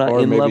you, but I'm not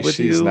in love with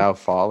you." Or maybe she's now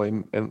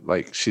falling, and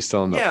like she's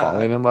still in the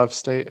falling in love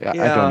state. Yeah.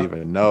 I don't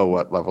even know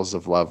what levels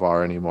of love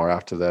are anymore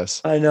after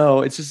this. I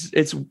know. It's just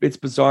it's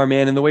bizarre,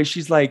 man. And the way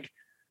she's like,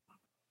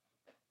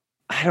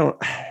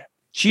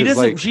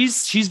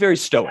 she's very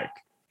stoic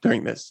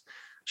during this.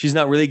 She's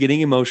not really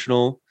getting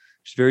emotional.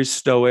 She's very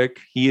stoic.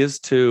 He is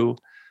too.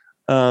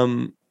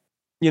 And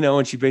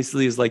she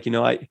basically is like,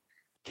 I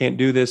can't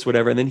do this,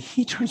 whatever. And then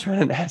he turns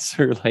around and asks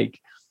her, like,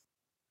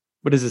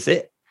 "What is this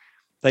it?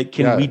 Like,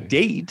 can we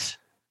date?"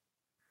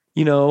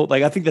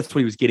 Like, I think that's what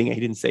he was getting at.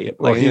 He didn't say it.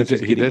 Well, he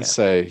did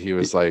say, he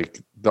was like,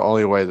 "The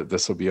only way that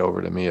this will be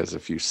over to me is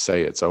if you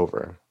say it's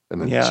over."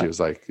 And then she was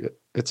like,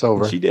 "It's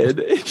over." She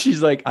did.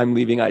 She's like, "I'm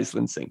leaving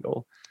Iceland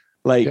single."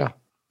 Like,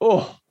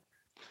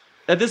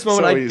 At this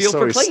moment, I feel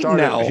for Clayton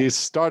now. He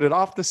started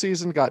off the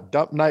season, got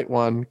dumped night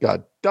one,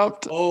 got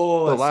dumped the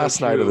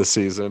last night of the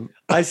season.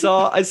 I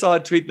saw a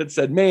tweet that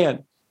said,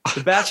 "Man,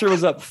 The Bachelor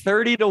was up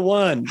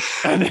 30-1,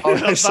 and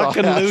I'm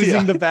fucking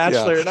losing The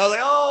Bachelor." And I was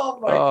like, "Oh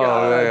my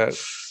god!" Man.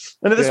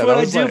 And at this point,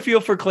 I do feel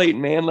for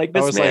Clayton, man. Like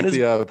this man is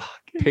the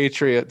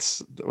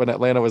Patriots when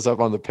Atlanta was up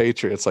on the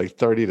Patriots, like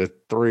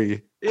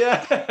 30-3.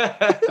 Yeah,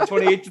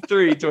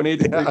 28-3,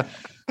 28-3.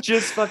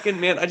 Just fucking,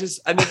 man. I'm at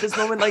this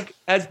moment, like,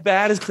 as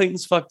bad as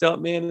Clayton's fucked up,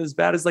 man, and as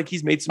bad as like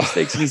he's made some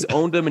mistakes and he's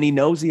owned them and he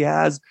knows he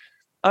has.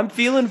 I'm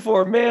feeling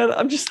for him, man.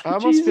 I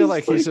almost feel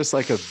like he's just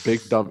like a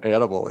big dumb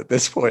animal at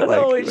this point.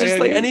 He's just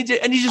like, and he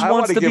just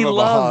wants to be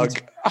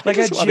loved. Like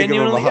I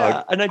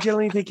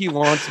genuinely think he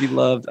wants to be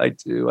loved. I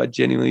do. I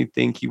genuinely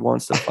think he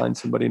wants to find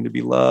somebody to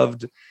be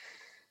loved.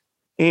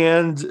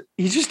 And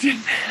he just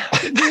didn't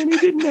have it, man. He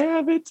didn't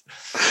have it.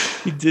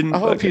 He didn't. I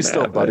hope he's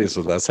still buddies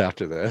with us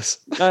after this.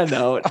 I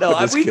know.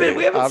 No,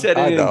 we haven't said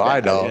anything. I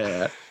know.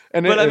 Yeah.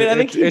 But I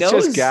think he knows.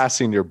 It's just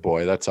gassing your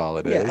boy. That's all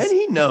it is. Yeah, and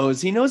he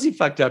knows. He knows he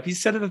fucked up. He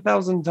said it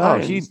 1,000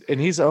 times.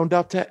 He's owned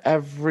up to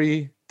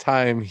every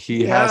time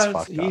he has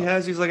fucked up. He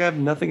has. He's like, I have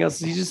nothing else.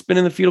 He's just been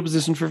in the fetal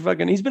position for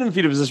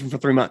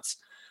 3 months.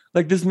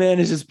 Like, this man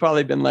has just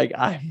probably been like,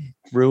 I'm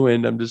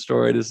ruined. I'm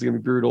destroyed. This is going to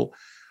be brutal.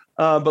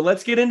 But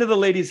let's get into the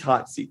ladies'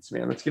 hot seats,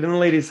 man. Let's get into the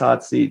ladies'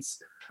 hot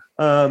seats.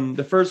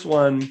 The first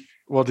one.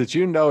 Well, did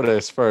you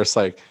notice first,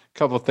 like, a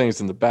couple of things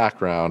in the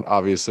background?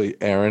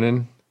 Obviously, Aaron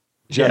and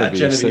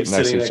Genevieve sitting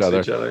next to each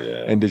other.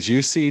 Yeah. And did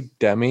you see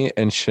Demi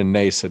and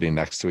Shanae sitting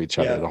next to each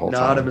other the whole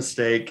time? Not a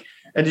mistake.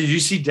 And did you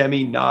see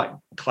Demi not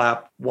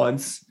clap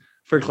once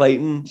for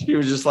Clayton? She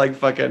was just like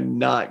fucking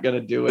not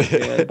gonna do it,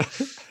 man.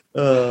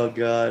 Oh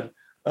god.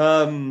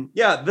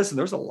 Listen,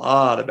 there was a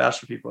lot of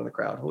Bachelor people in the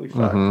crowd. Holy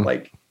fuck. Mm-hmm.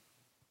 Like,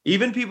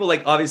 even people,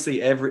 like,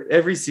 obviously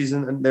every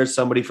season and there's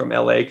somebody from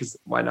LA, because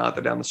why not?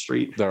 They're down the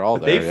street. They're all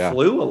there. They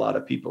flew a lot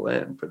of people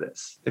in for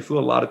this.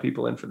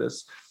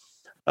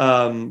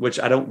 Which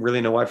I don't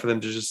really know why for them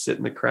to just sit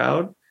in the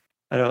crowd.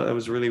 I don't. It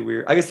was really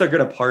weird. I guess they're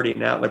gonna party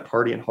now. They're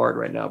partying hard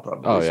right now,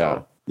 probably. Oh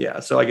yeah, yeah.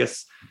 So I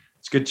guess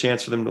it's a good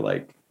chance for them to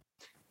like.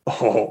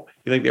 Oh,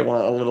 you think they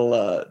want a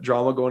little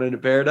drama going into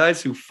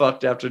Paradise? Who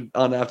fucked after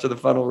the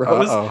final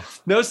rose? Uh-oh.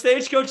 No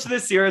stagecoach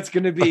this year. It's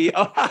gonna be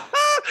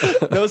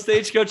no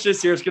stagecoach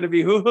this year. It's gonna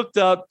be who hooked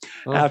up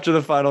after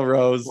the final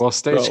rose. Well,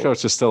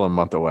 stagecoach is still a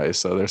month away,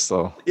 so they're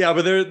still. Yeah,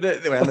 but there's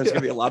gonna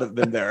be a lot of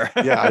them there.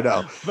 Yeah, I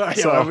know. But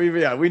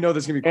we know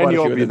there's gonna be quite and a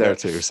few you'll be there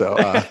too. So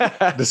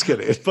just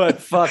kidding. But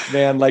fuck,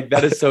 man, like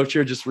that is so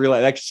true. Just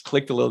realized that just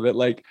clicked a little bit.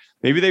 Like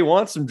maybe they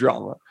want some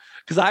drama,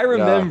 because I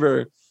remember.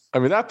 Yeah. I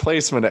mean, that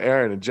placement of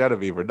Aaron and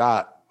Genevieve were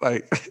not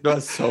like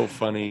that's so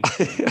funny.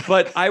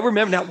 But I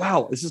remember now.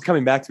 Wow, this is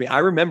coming back to me. I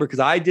remember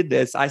because I did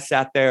this. I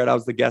sat there and I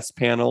was the guest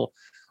panel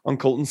on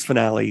Colton's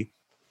finale.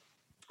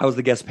 I was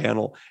the guest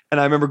panel,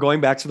 and I remember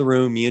going back to the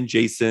room, me and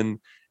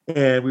Jason,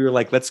 and we were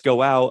like, "Let's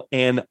go out."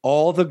 And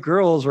all the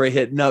girls were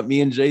hitting up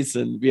me and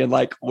Jason, being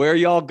like, "Where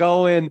y'all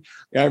going?"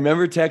 And I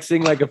remember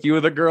texting like a few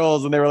of the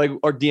girls, and they were like,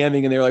 or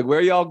DMing, and they were like,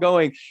 "Where y'all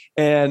going?"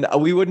 And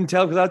we wouldn't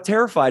tell because I was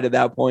terrified at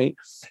that point.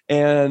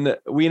 And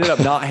we ended up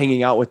not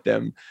hanging out with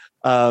them.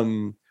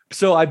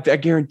 So I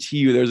guarantee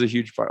you there's a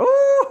huge part.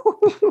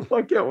 Oh,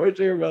 I can't wait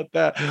to hear about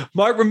that.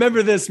 Mark,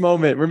 remember this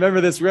moment.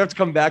 Remember this. We have to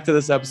come back to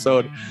this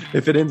episode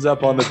if it ends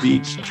up on the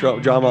beach,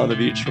 drama on the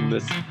beach from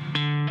this.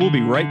 We'll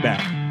be right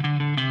back.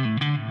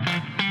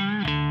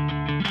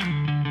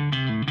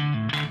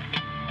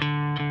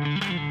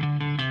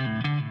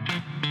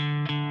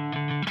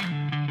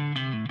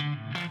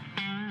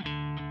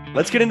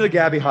 Let's get into the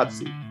Gabby hot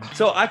seat.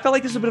 So I felt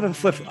like this is a bit of a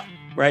flip-flop,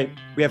 right?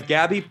 We have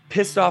Gabby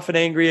pissed off and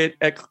angry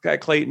at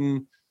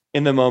Clayton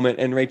in the moment,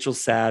 and Rachel's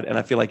sad, and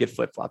I feel like it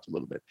flip-flopped a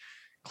little bit.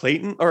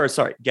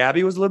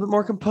 Gabby was a little bit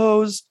more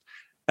composed,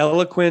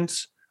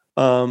 eloquent.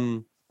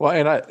 Well,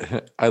 and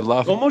I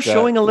love almost that,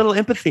 showing a little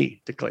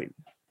empathy to Clayton.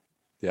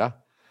 Yeah.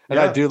 And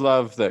I do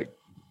love that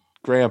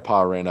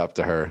Grandpa ran up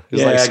to her.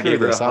 He's like, screw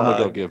this. I'm going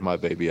to go give my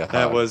baby a hug.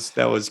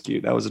 That was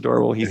cute. That was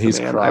adorable. He's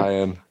the man.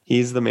 Crying.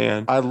 He's the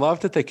man. I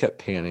love that they kept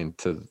panning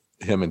to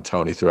him and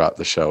Tony throughout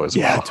the show as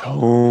well. Yeah,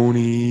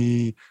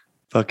 Tony.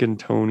 Fucking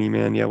Tony,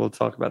 man. Yeah, we'll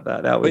talk about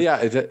that. That was, but yeah,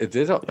 it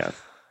did. Yeah.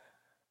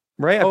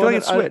 Right? I feel like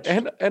it switched.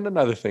 And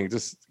another thing,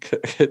 just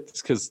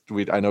because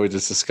I know we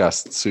just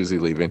discussed Susie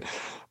leaving,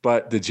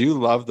 but did you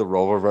love the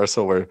role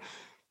reversal where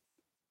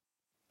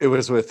it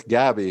was with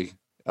Gabby,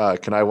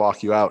 can I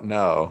walk you out?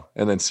 No.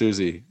 And then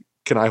Susie,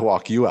 can I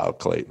walk you out,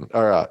 Clayton?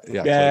 Or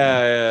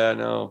Clayton.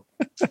 No.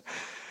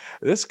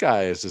 This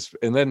guy is just,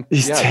 and then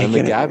and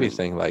the Gabby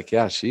thing, like,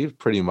 she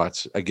pretty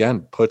much again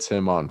puts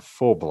him on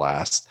full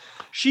blast.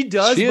 She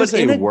does. She is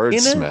a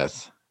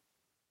wordsmith.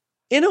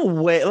 In a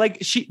way,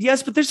 like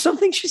but there's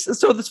something she said.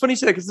 So it's funny you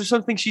said that, because there's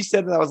something she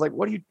said that I was like,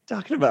 what are you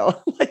talking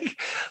about?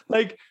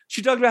 like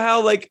she talked about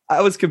how like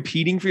I was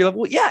competing for your love.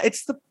 Well, yeah,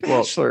 it's The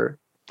Bachelor.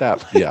 I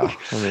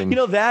mean,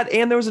 that,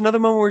 and there was another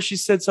moment where she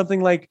said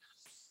something like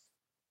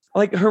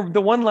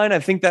the one line, I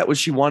think that was,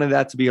 she wanted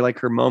that to be like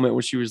her moment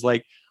where she was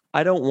like,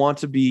 I don't want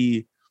to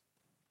be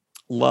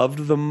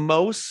loved the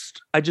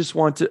most. I just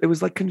want to. It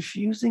was like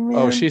confusing. Man.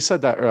 Oh, she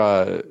said that.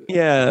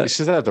 Yeah, she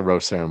said that at the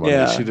roast ceremony.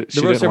 Yeah, she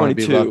didn't want to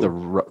be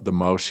loved the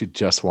most. She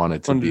just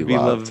wanted to be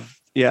loved.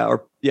 Yeah,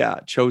 or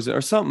chosen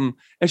or something.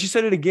 And she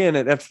said it again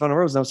at After Final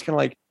Rose. And I was kind of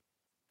like,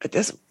 it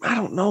doesn't. I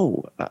don't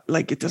know.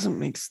 Like it doesn't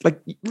make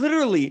like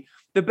literally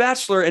the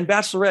Bachelor and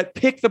Bachelorette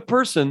pick the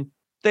person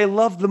they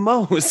love the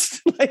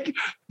most. Like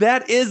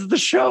that is the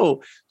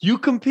show. You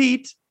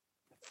compete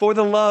for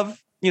the love.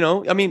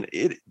 I mean,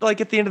 like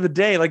at the end of the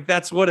day, like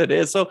that's what it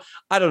is. So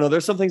I don't know.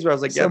 There's some things where I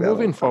was like, so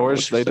moving forward,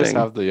 they just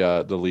have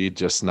the lead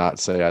just not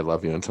say I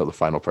love you until the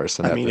final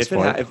person. I mean,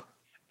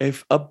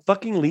 if a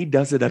fucking lead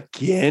does it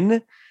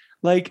again,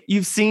 like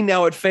you've seen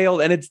now it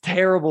failed and it's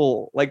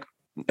terrible. Like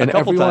and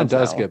everyone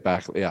does get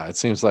back. Yeah, it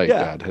seems like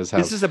that has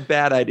this is a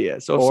bad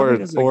idea. So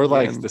or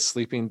like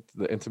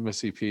the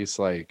intimacy piece,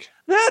 like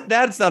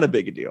that's not a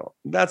big deal.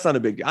 That's not a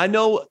big deal. I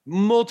know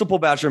multiple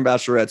Bachelor and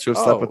Bachelorettes who have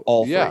slept with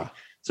all three.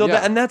 So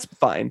that's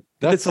fine.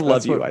 It's a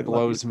love you. It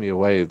blows me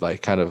away,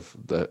 like kind of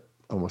the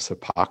almost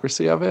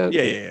hypocrisy of it.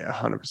 Yeah,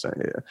 100%.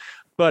 Yeah,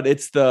 but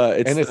it's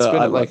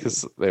been like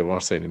they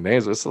won't say any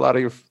names. But it's a lot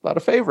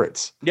of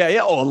favorites.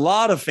 Yeah. Oh, a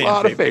lot of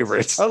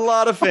favorites. A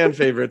lot of fan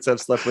favorites I've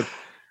slept with.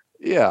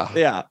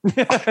 Yeah,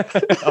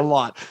 a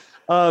lot.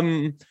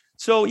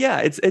 So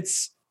yeah,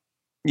 it's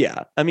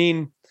I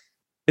mean,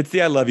 it's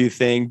the I love you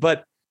thing,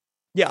 but.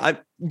 Yeah,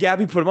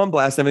 Gabby put him on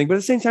blast and everything, but at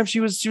the same time, she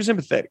was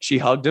sympathetic. She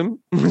hugged him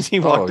when he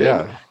walked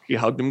in. She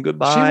hugged him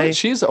goodbye.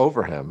 She's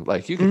over him.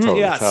 Like you can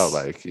totally tell.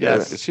 Like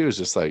she was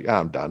just like,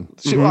 I'm done.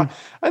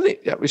 I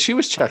think she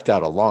was checked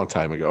out a long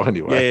time ago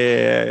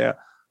anyway. Yeah.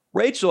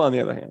 Rachel, on the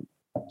other hand,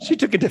 she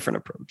took a different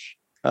approach.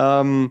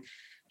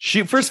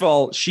 She first of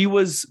all, she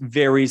was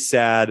very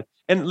sad.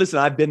 And listen,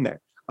 I've been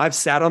there. I've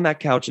sat on that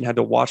couch and had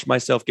to watch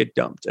myself get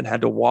dumped and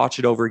had to watch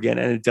it over again.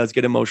 And it does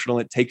get emotional.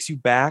 It takes you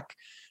back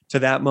to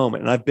that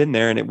moment. And I've been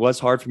there and it was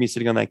hard for me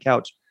sitting on that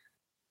couch.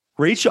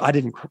 Rachel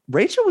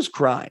was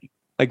crying.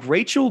 Like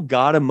Rachel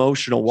got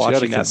emotional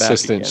watching that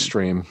consistent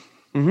stream.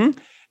 Mm-hmm.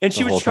 And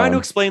she was trying to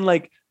explain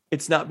like,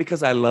 it's not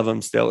because I love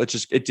him still. It's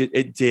just,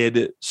 it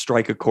did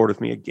strike a chord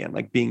with me again,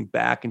 like being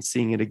back and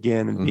seeing it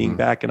again and being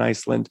back in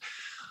Iceland.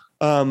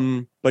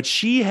 But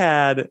she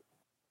had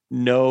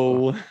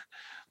no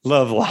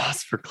love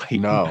lost for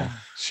Clayton. No,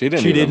 she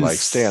didn't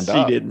stand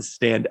up. She didn't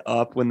stand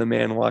up when the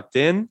man walked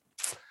in.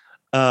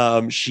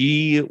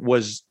 She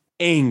was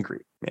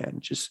angry, man.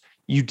 Just,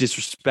 you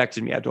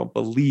disrespected me. I don't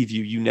believe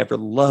you. You never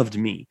loved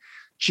me.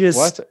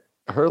 Just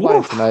her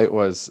line tonight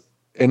was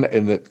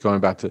going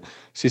back to,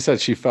 she said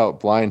she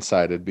felt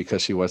blindsided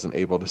because she wasn't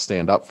able to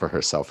stand up for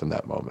herself in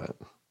that moment.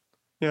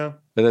 Yeah.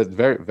 And it's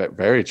very,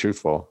 very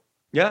truthful.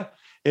 Yeah,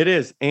 it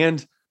is.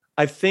 And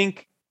I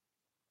think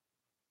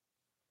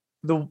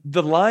the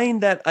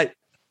line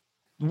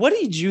what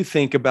did you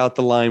think about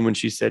the line when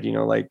she said,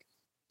 like,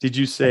 did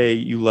you say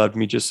you loved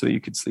me just so you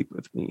could sleep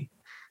with me?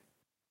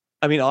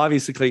 I mean,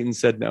 obviously Clayton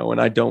said no,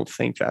 and I don't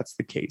think that's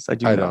the case. I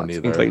don't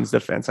either. In Clayton's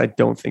defense, I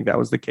don't think that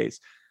was the case.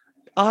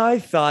 I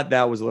thought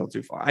that was a little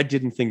too far. I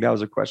didn't think that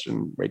was a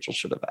question Rachel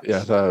should have asked. Yeah,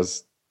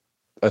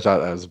 I thought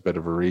that was a bit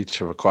of a reach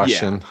of a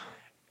question. Yeah.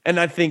 And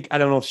I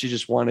don't know if she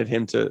just wanted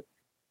him to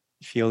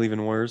feel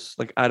even worse.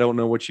 Like, I don't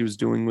know what she was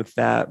doing with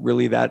that.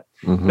 Really,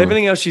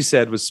 everything else she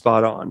said was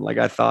spot on. Like,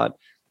 I thought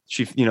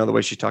she, the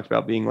way she talked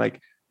about being like,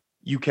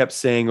 you kept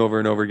saying over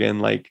and over again,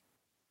 like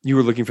you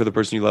were looking for the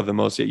person you love the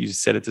most, yet you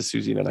said it to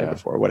Susie the night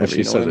before, whatever. And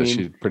she said that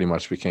she pretty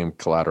much became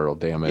collateral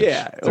damage.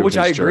 Yeah, which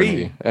I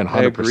agree. And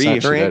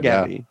 100% her and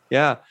Gabby.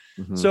 Yeah.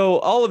 Mm-hmm. So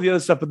all of the other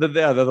stuff, but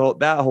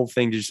that whole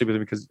thing, did you sleep with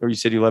me or you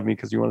said you love me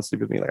because you want to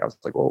sleep with me? Like I was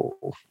like,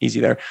 whoa,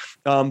 easy there.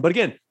 But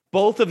again,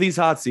 both of these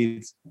hot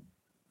seats,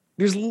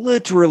 there's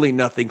literally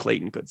nothing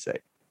Clayton could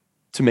say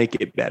to make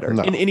it better.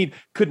 No. And he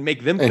couldn't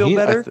make them feel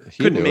better.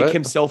 Couldn't make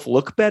himself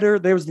look better.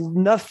 There was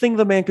nothing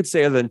the man could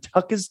say other than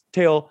tuck his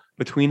tail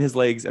between his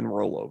legs and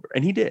roll over.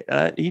 And he did.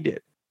 He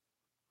did.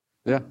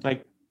 Yeah.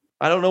 Like,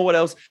 I don't know what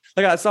else.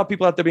 Like, I saw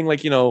people out there being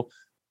like,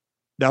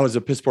 that was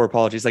a piss poor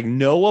apology. It's like,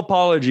 no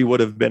apology would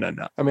have been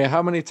enough. I mean,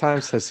 how many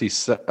times has he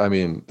said,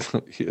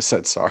 he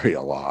said sorry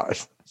a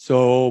lot.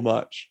 So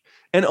much.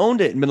 And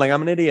owned it and been like,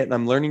 I'm an idiot and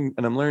I'm learning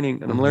and I'm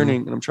learning and I'm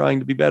learning and I'm trying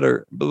to be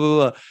better. Blah,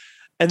 blah, blah.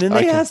 And then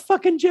they asked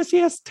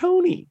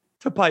Tony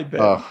to pipe in.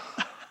 Oh.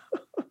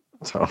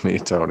 Tony.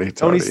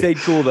 Tony stayed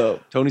cool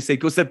though. Tony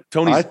stayed cool. Except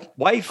Tony's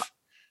wife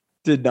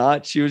did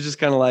not. She was just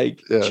kind of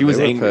like, she was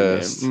angry.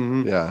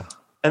 Mm-hmm. Yeah.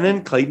 And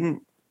then Clayton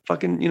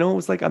fucking,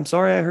 was like, I'm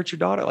sorry I hurt your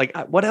daughter. Like,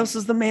 what else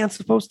is the man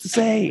supposed to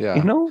say? Yeah.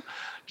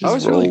 Just I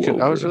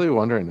was really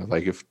wondering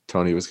if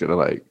Tony was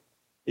going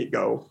to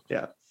go.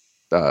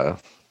 Yeah.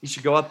 He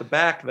should go out the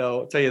back though.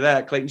 I'll tell you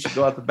that. Clayton should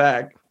go out the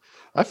back.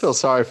 I feel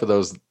sorry for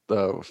those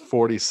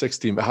 40,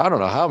 60. I don't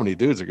know how many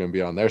dudes are going to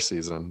be on their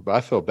season, but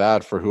I feel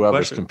bad for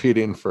whoever's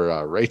competing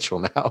for Rachel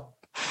now.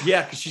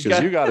 Yeah, because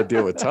you got to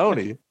deal with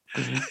Tony.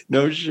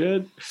 No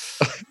shit.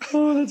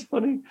 Oh, that's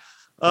funny.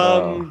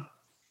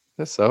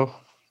 So,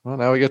 well,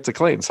 now we get to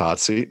Clayton's hot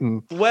seat,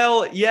 and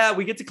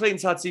we get to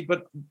Clayton's hot seat,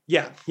 but we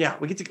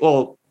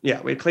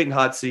had Clayton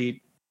hot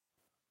seat.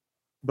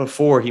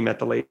 before he met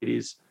the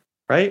ladies,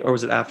 right? Or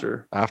was it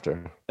after?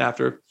 After.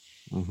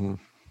 Mm-hmm.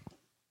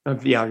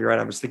 Yeah, you're right.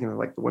 I was thinking of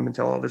like the women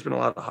tell all. There's been a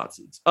lot of hot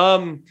seats.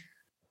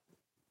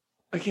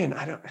 Again,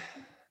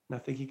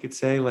 nothing he could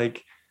say.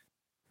 Like,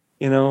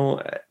 I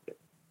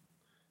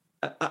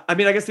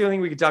mean, I guess the only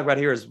thing we could talk about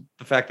here is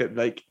the fact that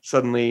like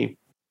suddenly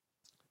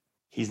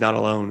he's not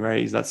alone, right?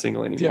 He's not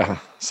single anymore. Yeah,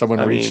 someone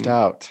reached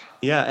out.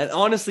 Yeah, and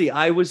honestly,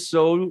 I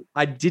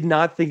did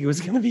not think it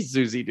was going to be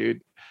Susie,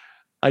 dude.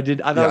 I thought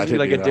it was going to be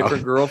like a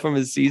different girl from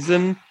his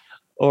season,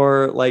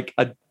 or like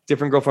a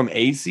different girl from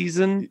a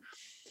season.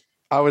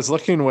 I was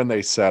looking when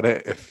they said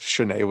it if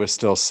Shanae was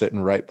still sitting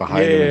right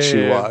behind him, and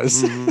she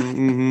was.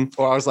 Mm-hmm.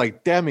 Or I was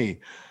like, Demi.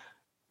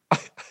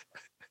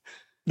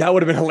 That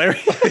would have been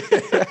hilarious.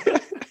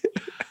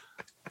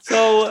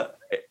 So,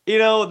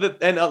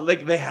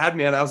 like they had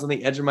me, and I was on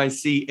the edge of my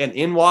seat, and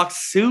in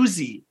walks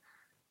Susie.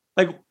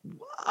 Like,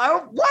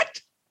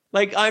 what?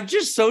 Like, I'm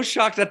just so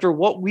shocked after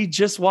what we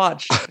just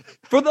watched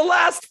for the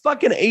last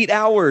fucking 8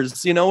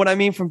 hours. You know what I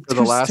mean? For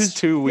the last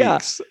 2 weeks.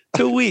 Yeah,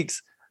 2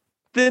 weeks.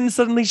 Then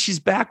suddenly she's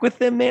back with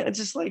them, man. It's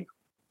just like,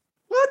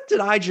 what did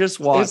I just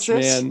watch,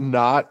 man?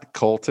 Not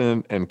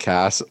Colton and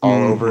Cass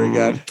all over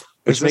again.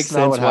 Which makes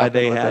sense why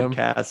they had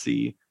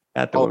Cassie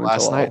at the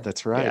last night.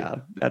 That's right. Yeah,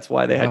 that's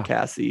why they had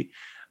Cassie.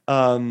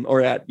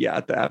 Or at the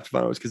after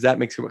finals, because that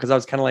makes it, because I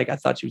was kind of like, I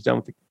thought she was done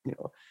with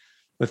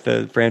with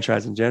the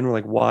franchise in general.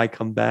 Like, why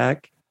come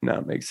back? No,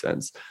 it makes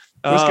sense.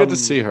 It was good to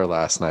see her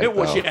last night. It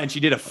was, and she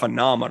did a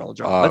phenomenal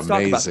job. Let's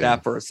talk about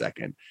that for a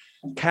second.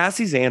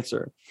 Cassie's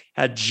answer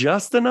had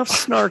just enough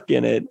snark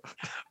in it,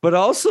 but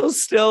also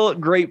still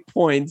great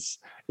points.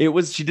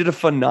 She did a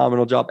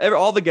phenomenal job.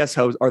 All the guest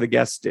hosts, or the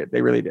guests did.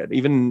 They really did.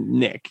 Even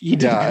Nick, he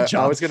did a good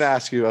job. I was going to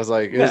ask you, I was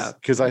like,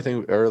 because I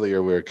think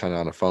earlier we were kind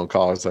of on a phone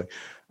call. I was like,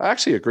 I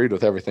actually agreed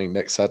with everything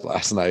Nick said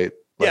last night.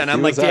 Like, yeah, and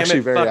I'm like, damn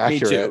it, very fuck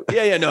accurate. me too.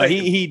 Yeah, no,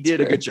 he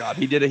did a good job.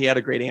 He had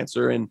a great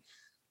answer, and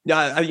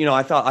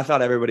I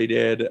thought everybody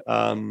did.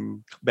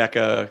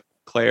 Becca,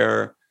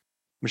 Claire,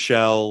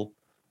 Michelle,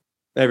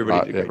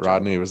 everybody did a great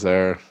Rodney job. Was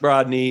there.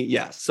 Rodney,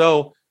 yeah.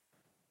 So,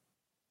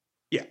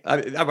 yeah,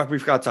 we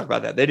forgot to talk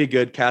about that. They did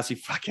good. Cassie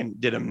fucking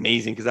did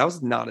amazing, because that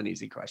was not an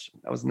easy question.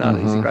 That was not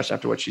an easy question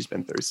after what she's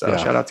been through. So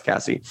shout out to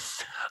Cassie.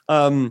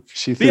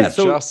 She threw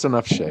just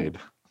enough shade.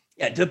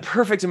 Yeah, the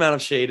perfect amount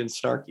of shade and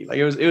snarky. Like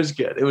it was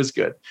good. It was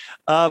good.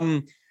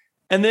 And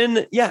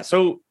then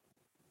so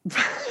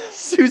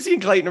Susie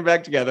and Clayton are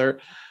back together,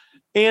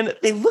 and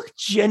they look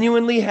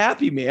genuinely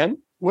happy, man.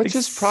 Which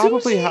is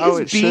probably how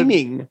it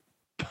beaming.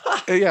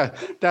 Yeah,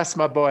 that's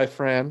my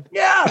boyfriend.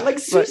 Yeah, like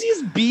Susie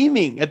is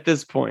beaming at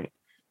this point.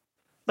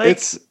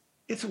 Like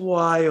it's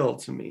wild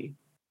to me.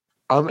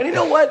 And you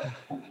know what?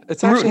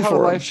 It's actually how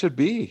life should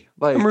be.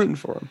 Like, I'm rooting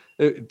for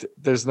him.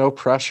 There's no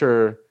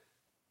pressure.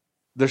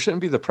 There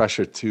shouldn't be the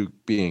pressure to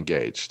be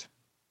engaged.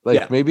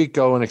 Like, maybe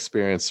go and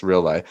experience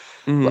real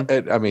life.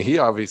 Mm-hmm. I mean, he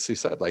obviously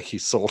said, like, he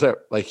sold it.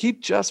 Like, he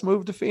just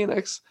moved to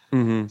Phoenix,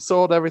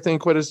 sold everything,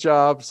 quit his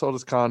job, sold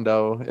his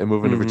condo, and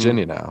moving to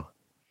Virginia now.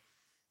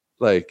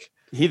 Like,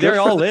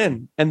 they're all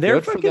in, and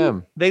they're for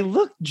them. They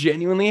look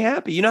genuinely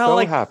happy. You know how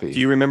happy. Do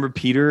you remember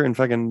Peter and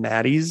fucking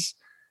Maddie's?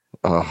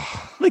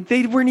 Oh, like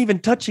they weren't even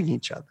touching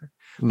each other.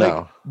 No,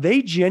 like,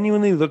 they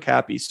genuinely look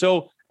happy.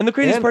 So, and the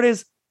craziest part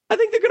is, I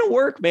think they're gonna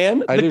work, man.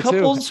 The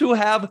couples who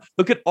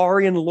look at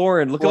Ari and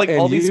Lauren, look at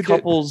all these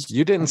couples.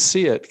 You didn't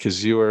see it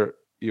because you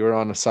were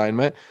on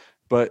assignment,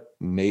 but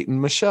Nate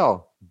and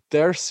Michelle,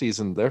 their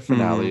season, their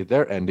finale,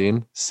 their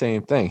ending,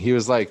 same thing. He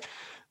was like,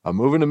 I'm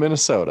moving to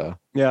Minnesota.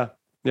 Yeah.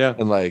 Yeah.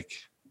 And like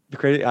the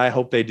crazy, I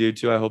hope they do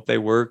too. I hope they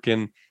work.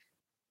 And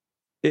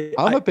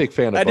I'm a big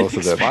fan of both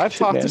of them. I've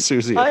talked to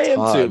Susie a ton. I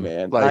am too,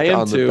 man. Like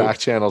on the back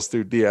channels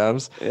through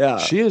DMs. Yeah.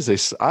 She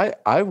is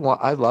I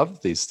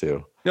love these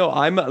two. No,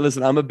 I'm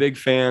a big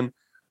fan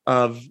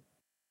of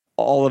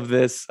all of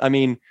this. I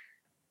mean,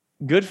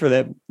 good for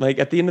them. Like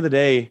at the end of the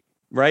day,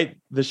 right?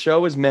 The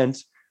show is meant,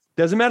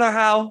 doesn't matter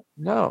how.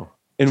 No.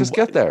 And just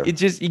get there.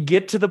 You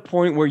get to the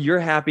point where you're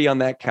happy on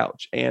that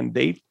couch, and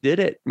they did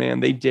it, man.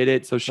 They did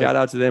it. So shout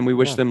out to them. We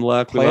wish them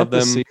luck. We love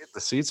them. The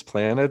seed's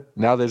planted.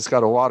 Now they just got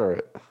to water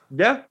it.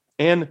 Yeah.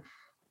 And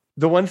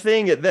the one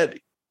thing that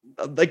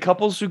like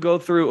couples who, I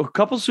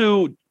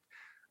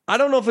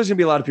don't know if there's gonna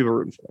be a lot of people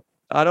rooting for them.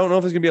 I don't know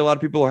if there's gonna be a lot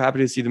of people who are happy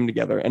to see them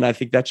together. And I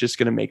think that's just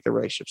gonna make the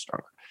relationship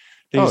stronger.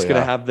 They're just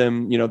gonna have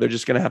them, they're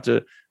just gonna have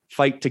to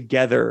fight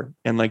together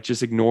and like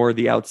just ignore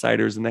the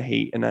outsiders and the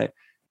hate. And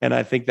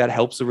I think that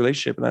helps the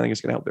relationship, and I think it's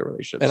going to help their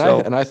relationship.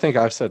 And I think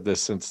I've said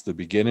this since the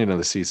beginning of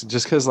the season,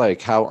 just because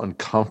like how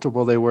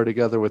uncomfortable they were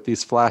together with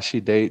these flashy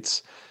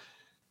dates.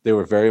 They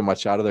were very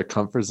much out of their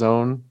comfort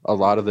zone. A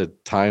lot of the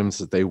times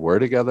that they were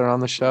together on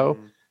the show,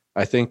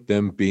 I think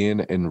them being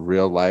in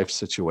real life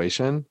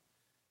situation,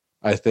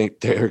 I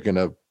think they're going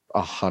to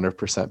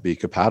 100% be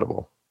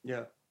compatible.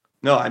 Yeah.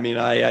 No, I mean,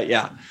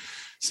 yeah.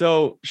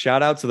 So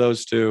shout out to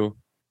those two.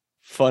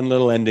 Fun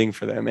little ending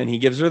for them. And he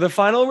gives her the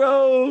final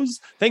rose.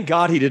 Thank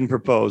God he didn't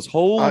propose.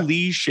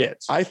 Holy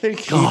shit. I think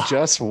he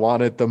just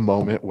wanted the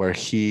moment where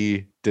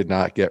he did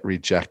not get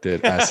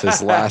rejected as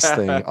his last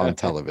thing on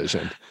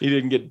television. He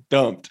didn't get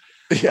dumped.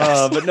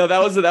 Yes. But no, that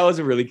was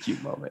a really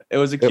cute moment. It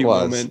was a cute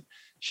moment.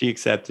 She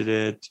accepted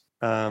it.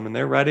 And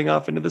they're riding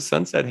off into the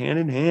sunset hand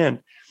in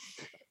hand.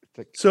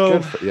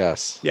 So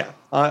yes. Yeah,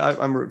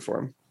 I'm rooting for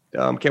him.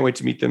 Can't wait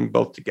to meet them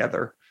both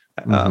together.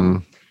 Mm-hmm.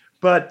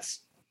 But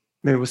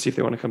maybe we'll see if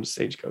they want to come to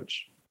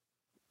Stagecoach.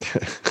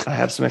 I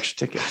have some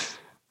extra tickets.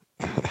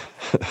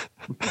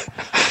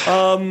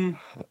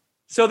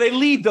 So they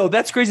leave, though.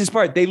 That's the craziest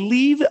part. They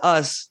leave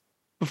us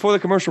before the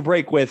commercial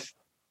break with,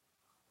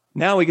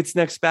 now we get to the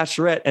next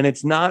Bachelorette, and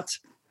it's not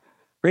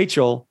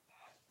Rachel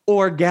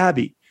or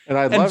Gabby.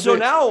 And so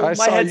now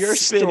my head's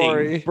spinning,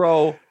 story,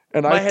 bro.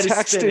 And I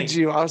texted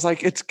you. I was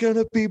like, it's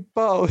gonna be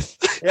both.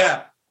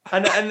 Yeah.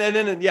 And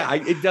then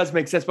it does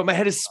make sense. But my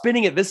head is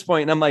spinning at this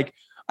point, and I'm like,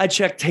 I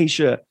checked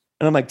Tayshia,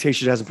 and I'm like,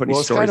 Tayshia hasn't put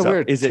any stories kind of up.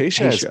 Weird. Is it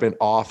Tayshia has been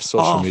off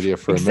social media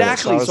for a minute.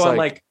 Exactly. So I'm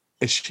like,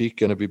 is she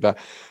gonna be back?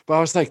 But I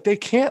was like, they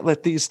can't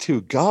let these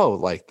two go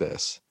like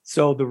this.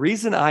 So the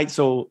reason I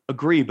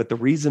agree, but the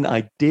reason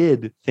I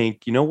did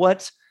think, you know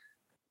what?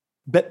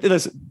 But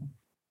listen,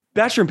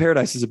 Bachelor in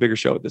Paradise is a bigger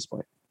show at this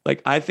point.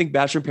 Like, I think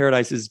Bachelor in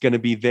Paradise is going to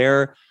be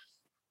their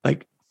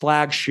like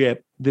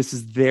flagship. This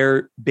is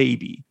their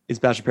baby, is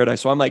Bachelor in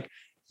Paradise. So I'm like,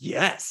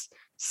 yes,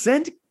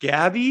 send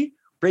Gabby,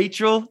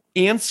 Rachel,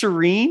 and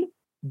Serene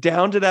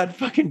down to that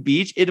fucking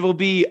beach. It will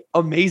be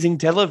amazing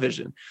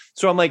television.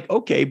 So I'm like,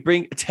 okay,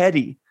 bring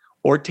Teddy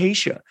or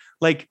Tayshia.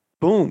 Like,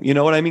 boom, you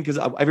know what I mean? Because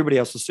everybody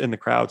else was in the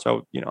crowd.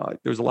 So,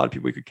 there's a lot of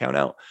people we could count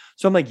out.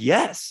 So I'm like,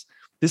 yes,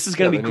 this is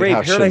going to be great.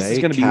 Paradise is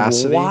going to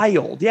be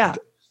wild. Yeah.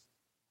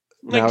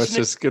 Now it's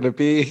just going to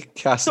be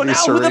Cassidy.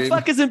 So now who the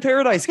fuck is in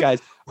Paradise,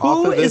 guys?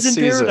 Who is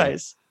in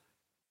Paradise?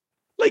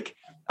 Like,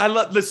 I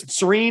love this.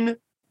 Serene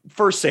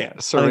first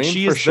Sans. Serene,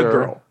 she for is sure. The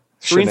girl.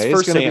 Serene's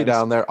Shanae's going to be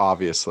down there,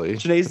 obviously.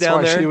 Shanae's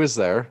down there. She was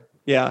there.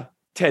 Yeah.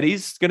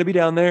 Teddy's going to be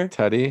down there.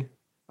 Teddy.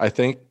 I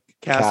think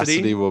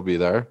Cassidy will be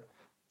there.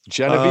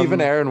 Genevieve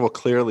and Aaron will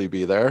clearly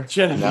be there.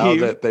 Now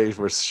that they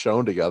were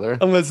shown together.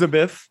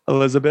 Elizabeth.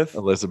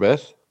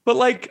 But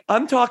like,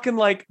 I'm talking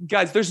like,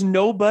 guys, there's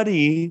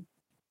nobody.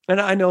 And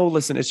I know,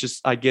 listen, it's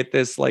just, I get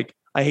this. Like,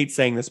 I hate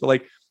saying this, but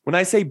like, when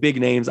I say big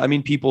names, I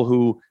mean people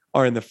who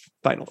are in the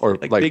final four,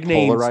 like big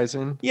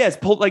polarizing names. Yes.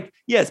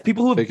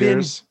 People who have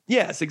figures. Been.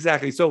 Yes,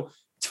 exactly. So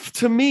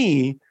to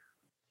me,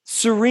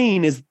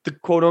 Serene is the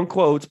quote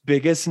unquote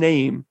biggest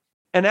name.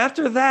 And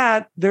after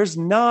that, there's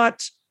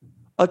not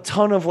a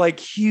ton of like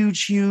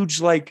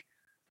huge, like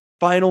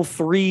final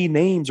three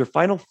names or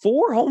final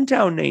four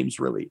hometown names,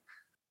 really.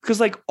 Because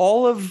like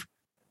all of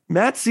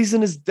Matt's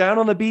season is down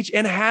on the beach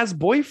and has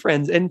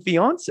boyfriends and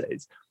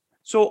fiancés.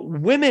 So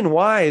women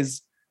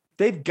wise,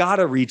 they've got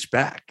to reach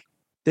back.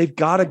 They've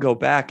got to go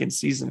back in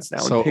seasons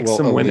now and pick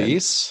some women.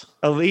 Elise,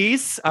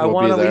 I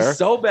want Elise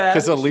so bad.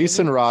 Because Elise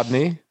and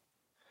Rodney.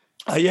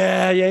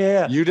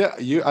 Yeah.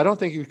 You. I don't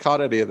think you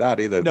caught any of that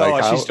either. No,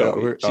 she's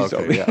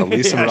told me. Yeah,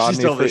 Elise and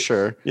Rodney for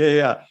sure.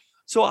 Yeah.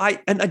 So I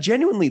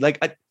genuinely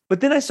but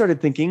then I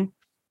started thinking,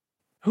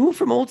 who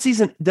from old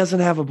season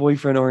doesn't have a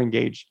boyfriend or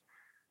engaged?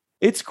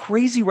 It's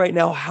crazy right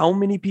now how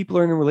many people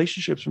are in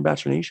relationships from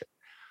Bachelor Nation.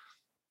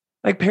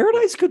 Like,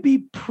 Paradise could be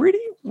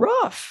pretty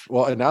rough.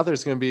 Well, and now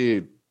there's going to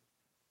be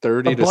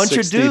 30 to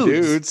 60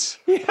 dudes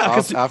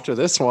after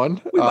this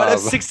one. We might have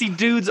 60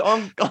 dudes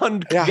on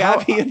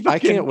Gabby. I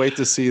can't wait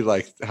to see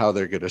like how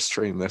they're going to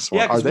stream this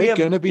one. Are they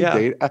going to be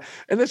dating?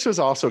 And this was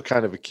also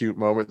kind of a cute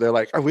moment. They're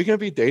like, are we going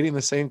to be dating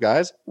the same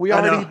guys? We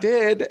already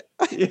did.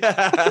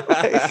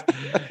 Yeah.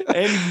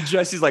 And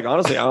Jesse's like,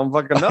 honestly, I don't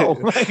fucking know.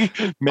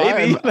 Like,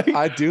 maybe.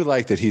 I do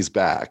like that he's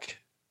back.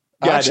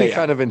 I actually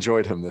kind of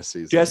enjoyed him this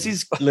season.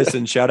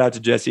 Listen, shout out to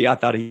Jesse. I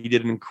thought he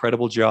did an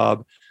incredible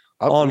job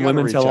on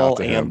Women Tell All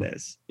and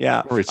this.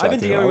 Yeah. I've been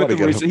dealing with him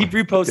recently. He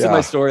reposted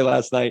my story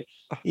last night.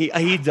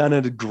 He done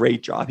a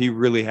great job. He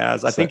really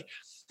has. I think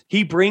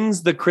he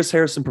brings the Chris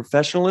Harrison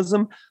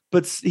professionalism,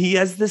 but he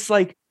has this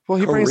like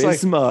he brings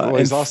charisma.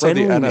 He's also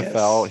the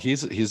NFL.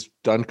 He's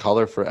done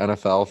color for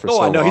NFL for so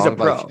long. I know he's a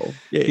pro.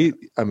 He's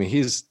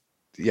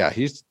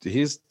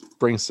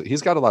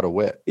got a lot of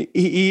wit.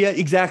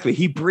 Exactly.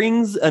 He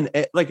brings a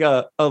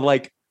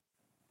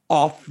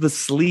off the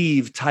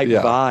sleeve type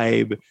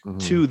vibe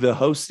to the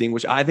hosting,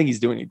 which I think he's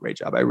doing a great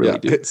job. I really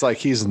do. It's like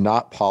he's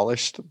not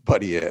polished,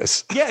 but he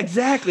is. Yeah,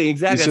 exactly.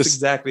 That's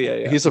exactly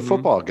it. Yeah. He's a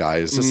football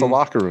guy. He's just a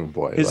locker room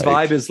boy. His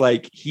vibe is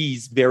like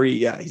he's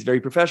very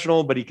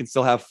professional, but he can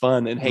still have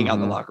fun and hang out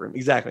in the locker room.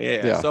 Exactly.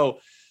 Yeah. So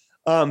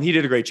he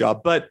did a great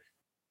job. But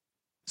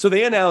so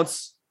they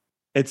announce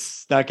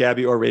it's not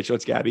Gabby or Rachel,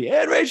 it's Gabby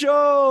and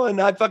Rachel. And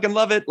I fucking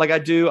love it. Like I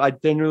do. I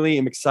genuinely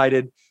am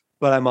excited,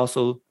 but I'm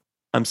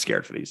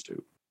scared for these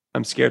two.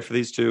 I'm scared for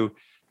these two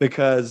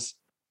because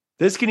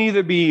this can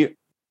either be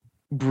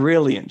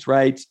brilliant,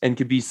 right? And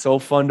could be so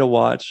fun to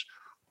watch,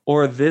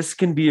 or this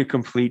can be a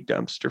complete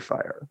dumpster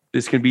fire.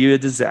 This can be a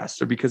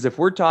disaster because if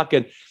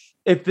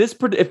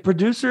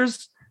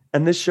producers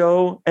and this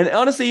show, and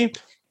honestly,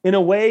 in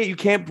a way, you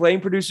can't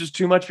blame producers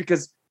too much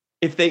because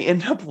if they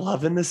end up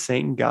loving the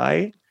same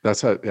guy.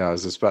 That's what, yeah, I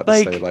was just about to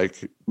say,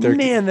 like,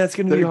 man, that's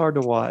going to be hard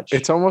to watch.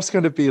 It's almost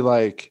going to be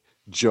like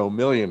Joe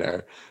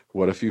Millionaire.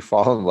 What if you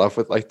fall in love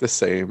with like the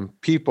same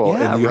people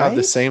and you have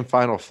the same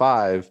final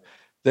five?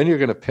 Then you're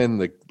going to pin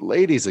the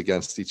ladies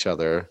against each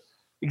other.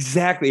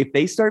 Exactly. If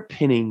they start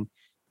pinning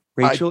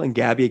Rachel and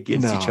Gabby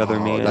against each other,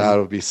 man, that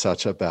would be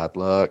such a bad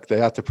look. They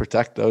have to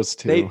protect those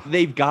two.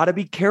 They've got to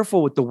be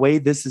careful with the way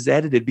this is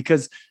edited,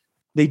 because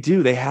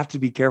they have to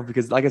be careful,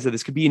 because like I said,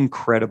 this could be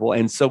incredible.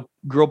 And so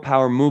girl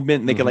power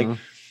movement, and they could like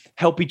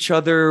help each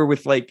other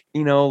with like,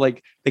 you know,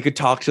 like they could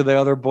talk to their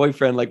other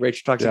boyfriend, like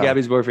Rachel talks to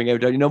Gabby's boyfriend,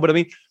 you know what I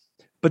mean?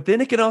 But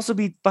then it can also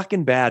be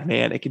fucking bad,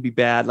 man. It could be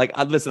bad. Like,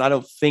 listen, I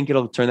don't think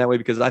it'll turn that way,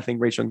 because I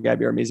think Rachel and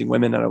Gabby are amazing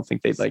women. I don't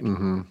think they'd like,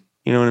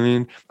 you know what I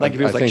mean? Like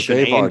if it was like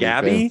Shanae and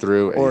Gabby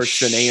or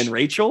Shanae and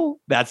Rachel,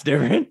 that's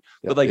different.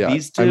 But like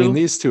these two. I mean,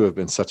 these two have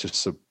been such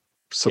a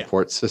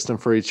support system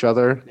for each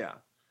other. Yeah.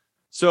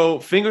 So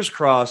fingers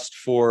crossed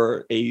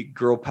for a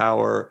girl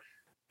power,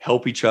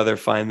 help each other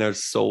find their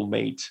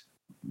soulmate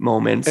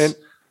moments. And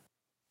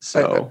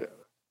so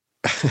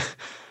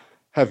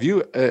have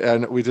you,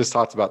 and we just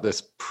talked about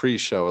this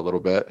pre-show a little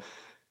bit,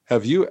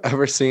 have you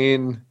ever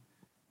seen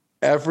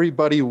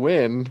everybody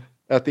win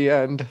at the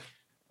end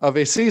of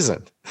a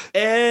season?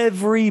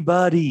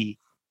 Everybody.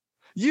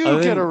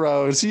 You get a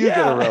rose. You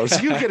get a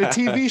rose. You get a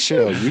TV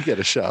show. You get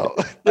a show.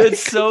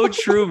 It's so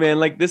true, man.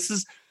 Like, this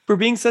is, for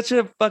being such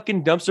a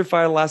fucking dumpster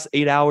fire the last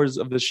 8 hours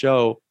of the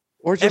show.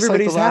 Or just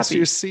everybody's like the last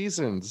few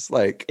seasons.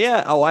 Like,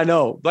 yeah. Oh, I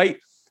know.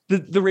 Like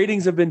the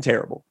ratings have been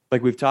terrible.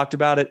 Like, we've talked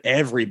about it.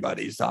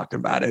 Everybody's talking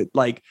about it.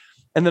 Like,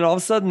 and then all of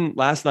a sudden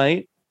last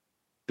night,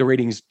 the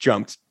ratings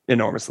jumped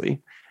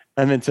enormously.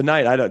 And then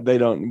tonight,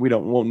 we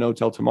won't know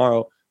till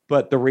tomorrow,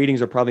 but the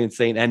ratings are probably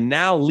insane. And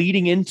now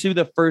leading into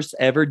the first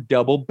ever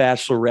double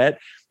Bachelorette,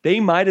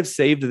 they might have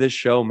saved this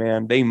show,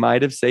 man. They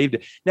might have saved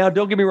it. Now,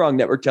 don't get me wrong.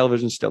 Network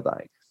television is still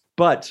dying,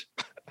 but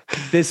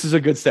this is a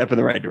good step in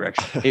the right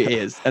direction. It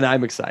is. And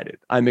I'm excited.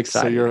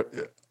 So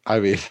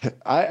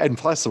and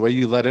plus the way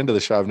you led into the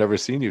show, I've never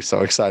seen you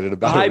so excited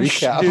about a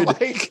recap. Dude,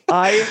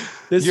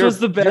 this was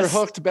the best. You're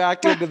hooked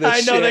back into this. I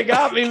know, they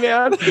got me,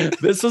 man.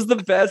 This was the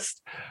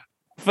best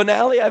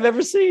finale I've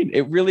ever seen.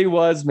 It really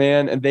was,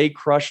 man. And they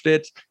crushed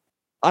it.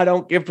 I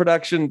don't give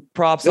production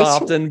props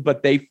often,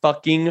 but they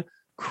fucking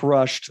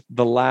crushed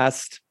the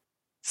last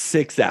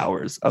 6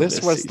 hours of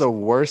this was season. The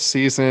worst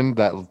season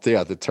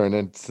that turned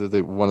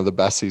into one of the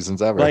best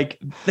seasons ever. Like,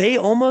 they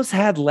almost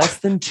had less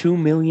than 2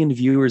 million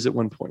viewers at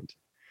one point.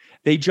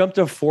 They jumped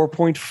to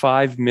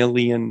 4.5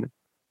 million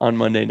on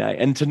Monday night.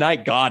 And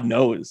tonight, God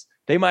knows,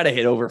 they might have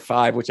hit over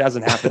 5, which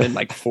hasn't happened in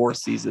like 4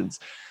 seasons.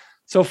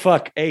 So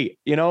fuck, hey,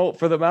 you know,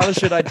 for the amount of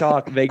shit I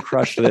talk, they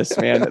crushed this,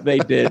 man. They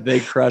did. They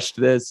crushed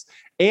this.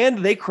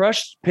 And they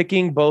crushed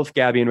picking both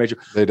Gabby and Rachel.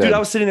 Dude, I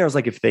was sitting there, I was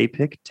like, if they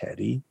pick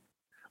Teddy,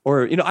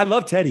 or, you know, I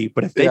love Teddy,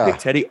 but if they pick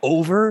Teddy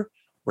over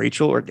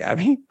Rachel or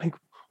Gabby, like,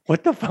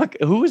 what the fuck?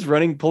 Who is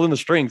pulling the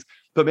strings?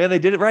 But man, they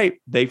did it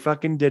right. They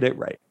fucking did it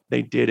right.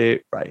 They did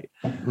it right.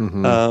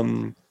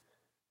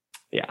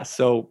 Yeah.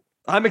 So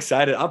I'm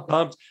excited. I'm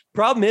pumped.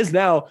 Problem is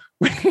now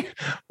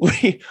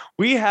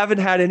we haven't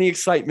had any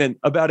excitement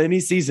about any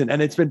season,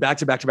 and it's been back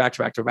to back.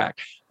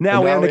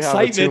 Now we have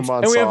excitement,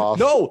 and we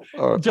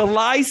have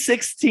July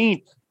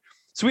 16th.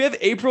 So we have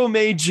April,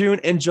 May, June,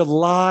 and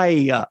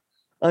July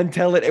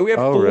until it. We have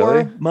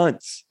 4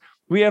 months.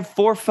 We have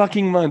 4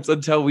 fucking months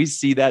until we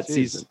see that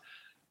season.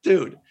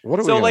 Dude, what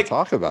are we going to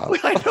talk about?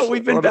 I know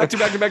we've been back to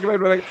back,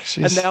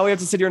 and now we have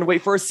to sit here and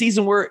wait for a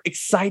season we're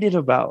excited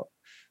about.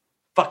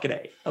 Fucking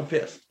A, I'm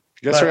pissed.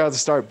 Guess we're going to have to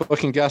start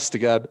booking guests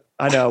again.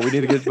 I know, we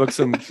need to book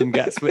some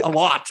guests, a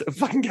lot of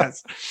fucking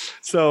guests.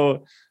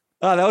 So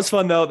that was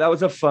fun though. That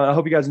was fun. I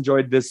hope you guys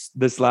enjoyed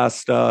this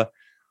last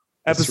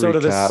episode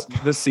of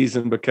this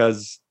season,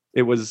 because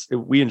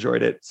we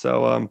enjoyed it.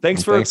 So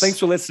thanks for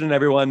listening,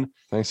 everyone.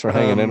 Thanks for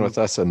hanging in with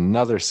us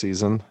another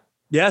season.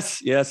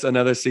 Yes,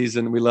 another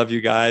season. We love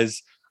you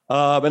guys.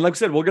 And like I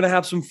said, we're going to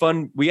have some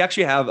fun. We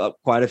actually have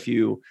quite a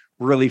few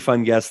really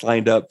fun guests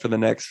lined up for the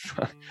next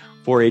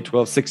 4, 8,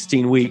 12,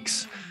 16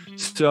 weeks.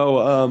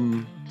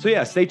 So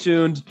yeah, stay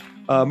tuned.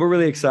 We're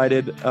really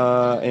excited,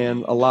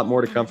 and a lot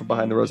more to come from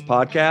Behind the Rose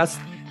podcast.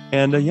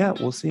 And yeah,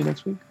 we'll see you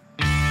next week.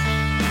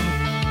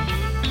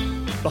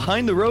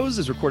 Behind the Rose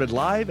is recorded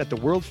live at the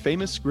world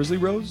famous Grizzly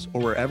Rose,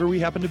 or wherever we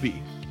happen to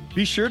be.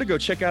 Be sure to go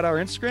check out our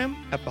Instagram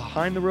at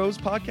Behind the Rose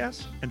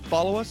Podcast and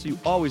follow us so you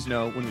always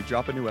know when we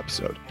drop a new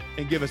episode.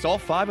 And give us all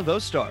 5 of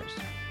those stars.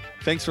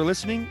 Thanks for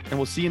listening, and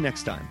we'll see you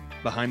next time,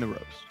 Behind the Rose.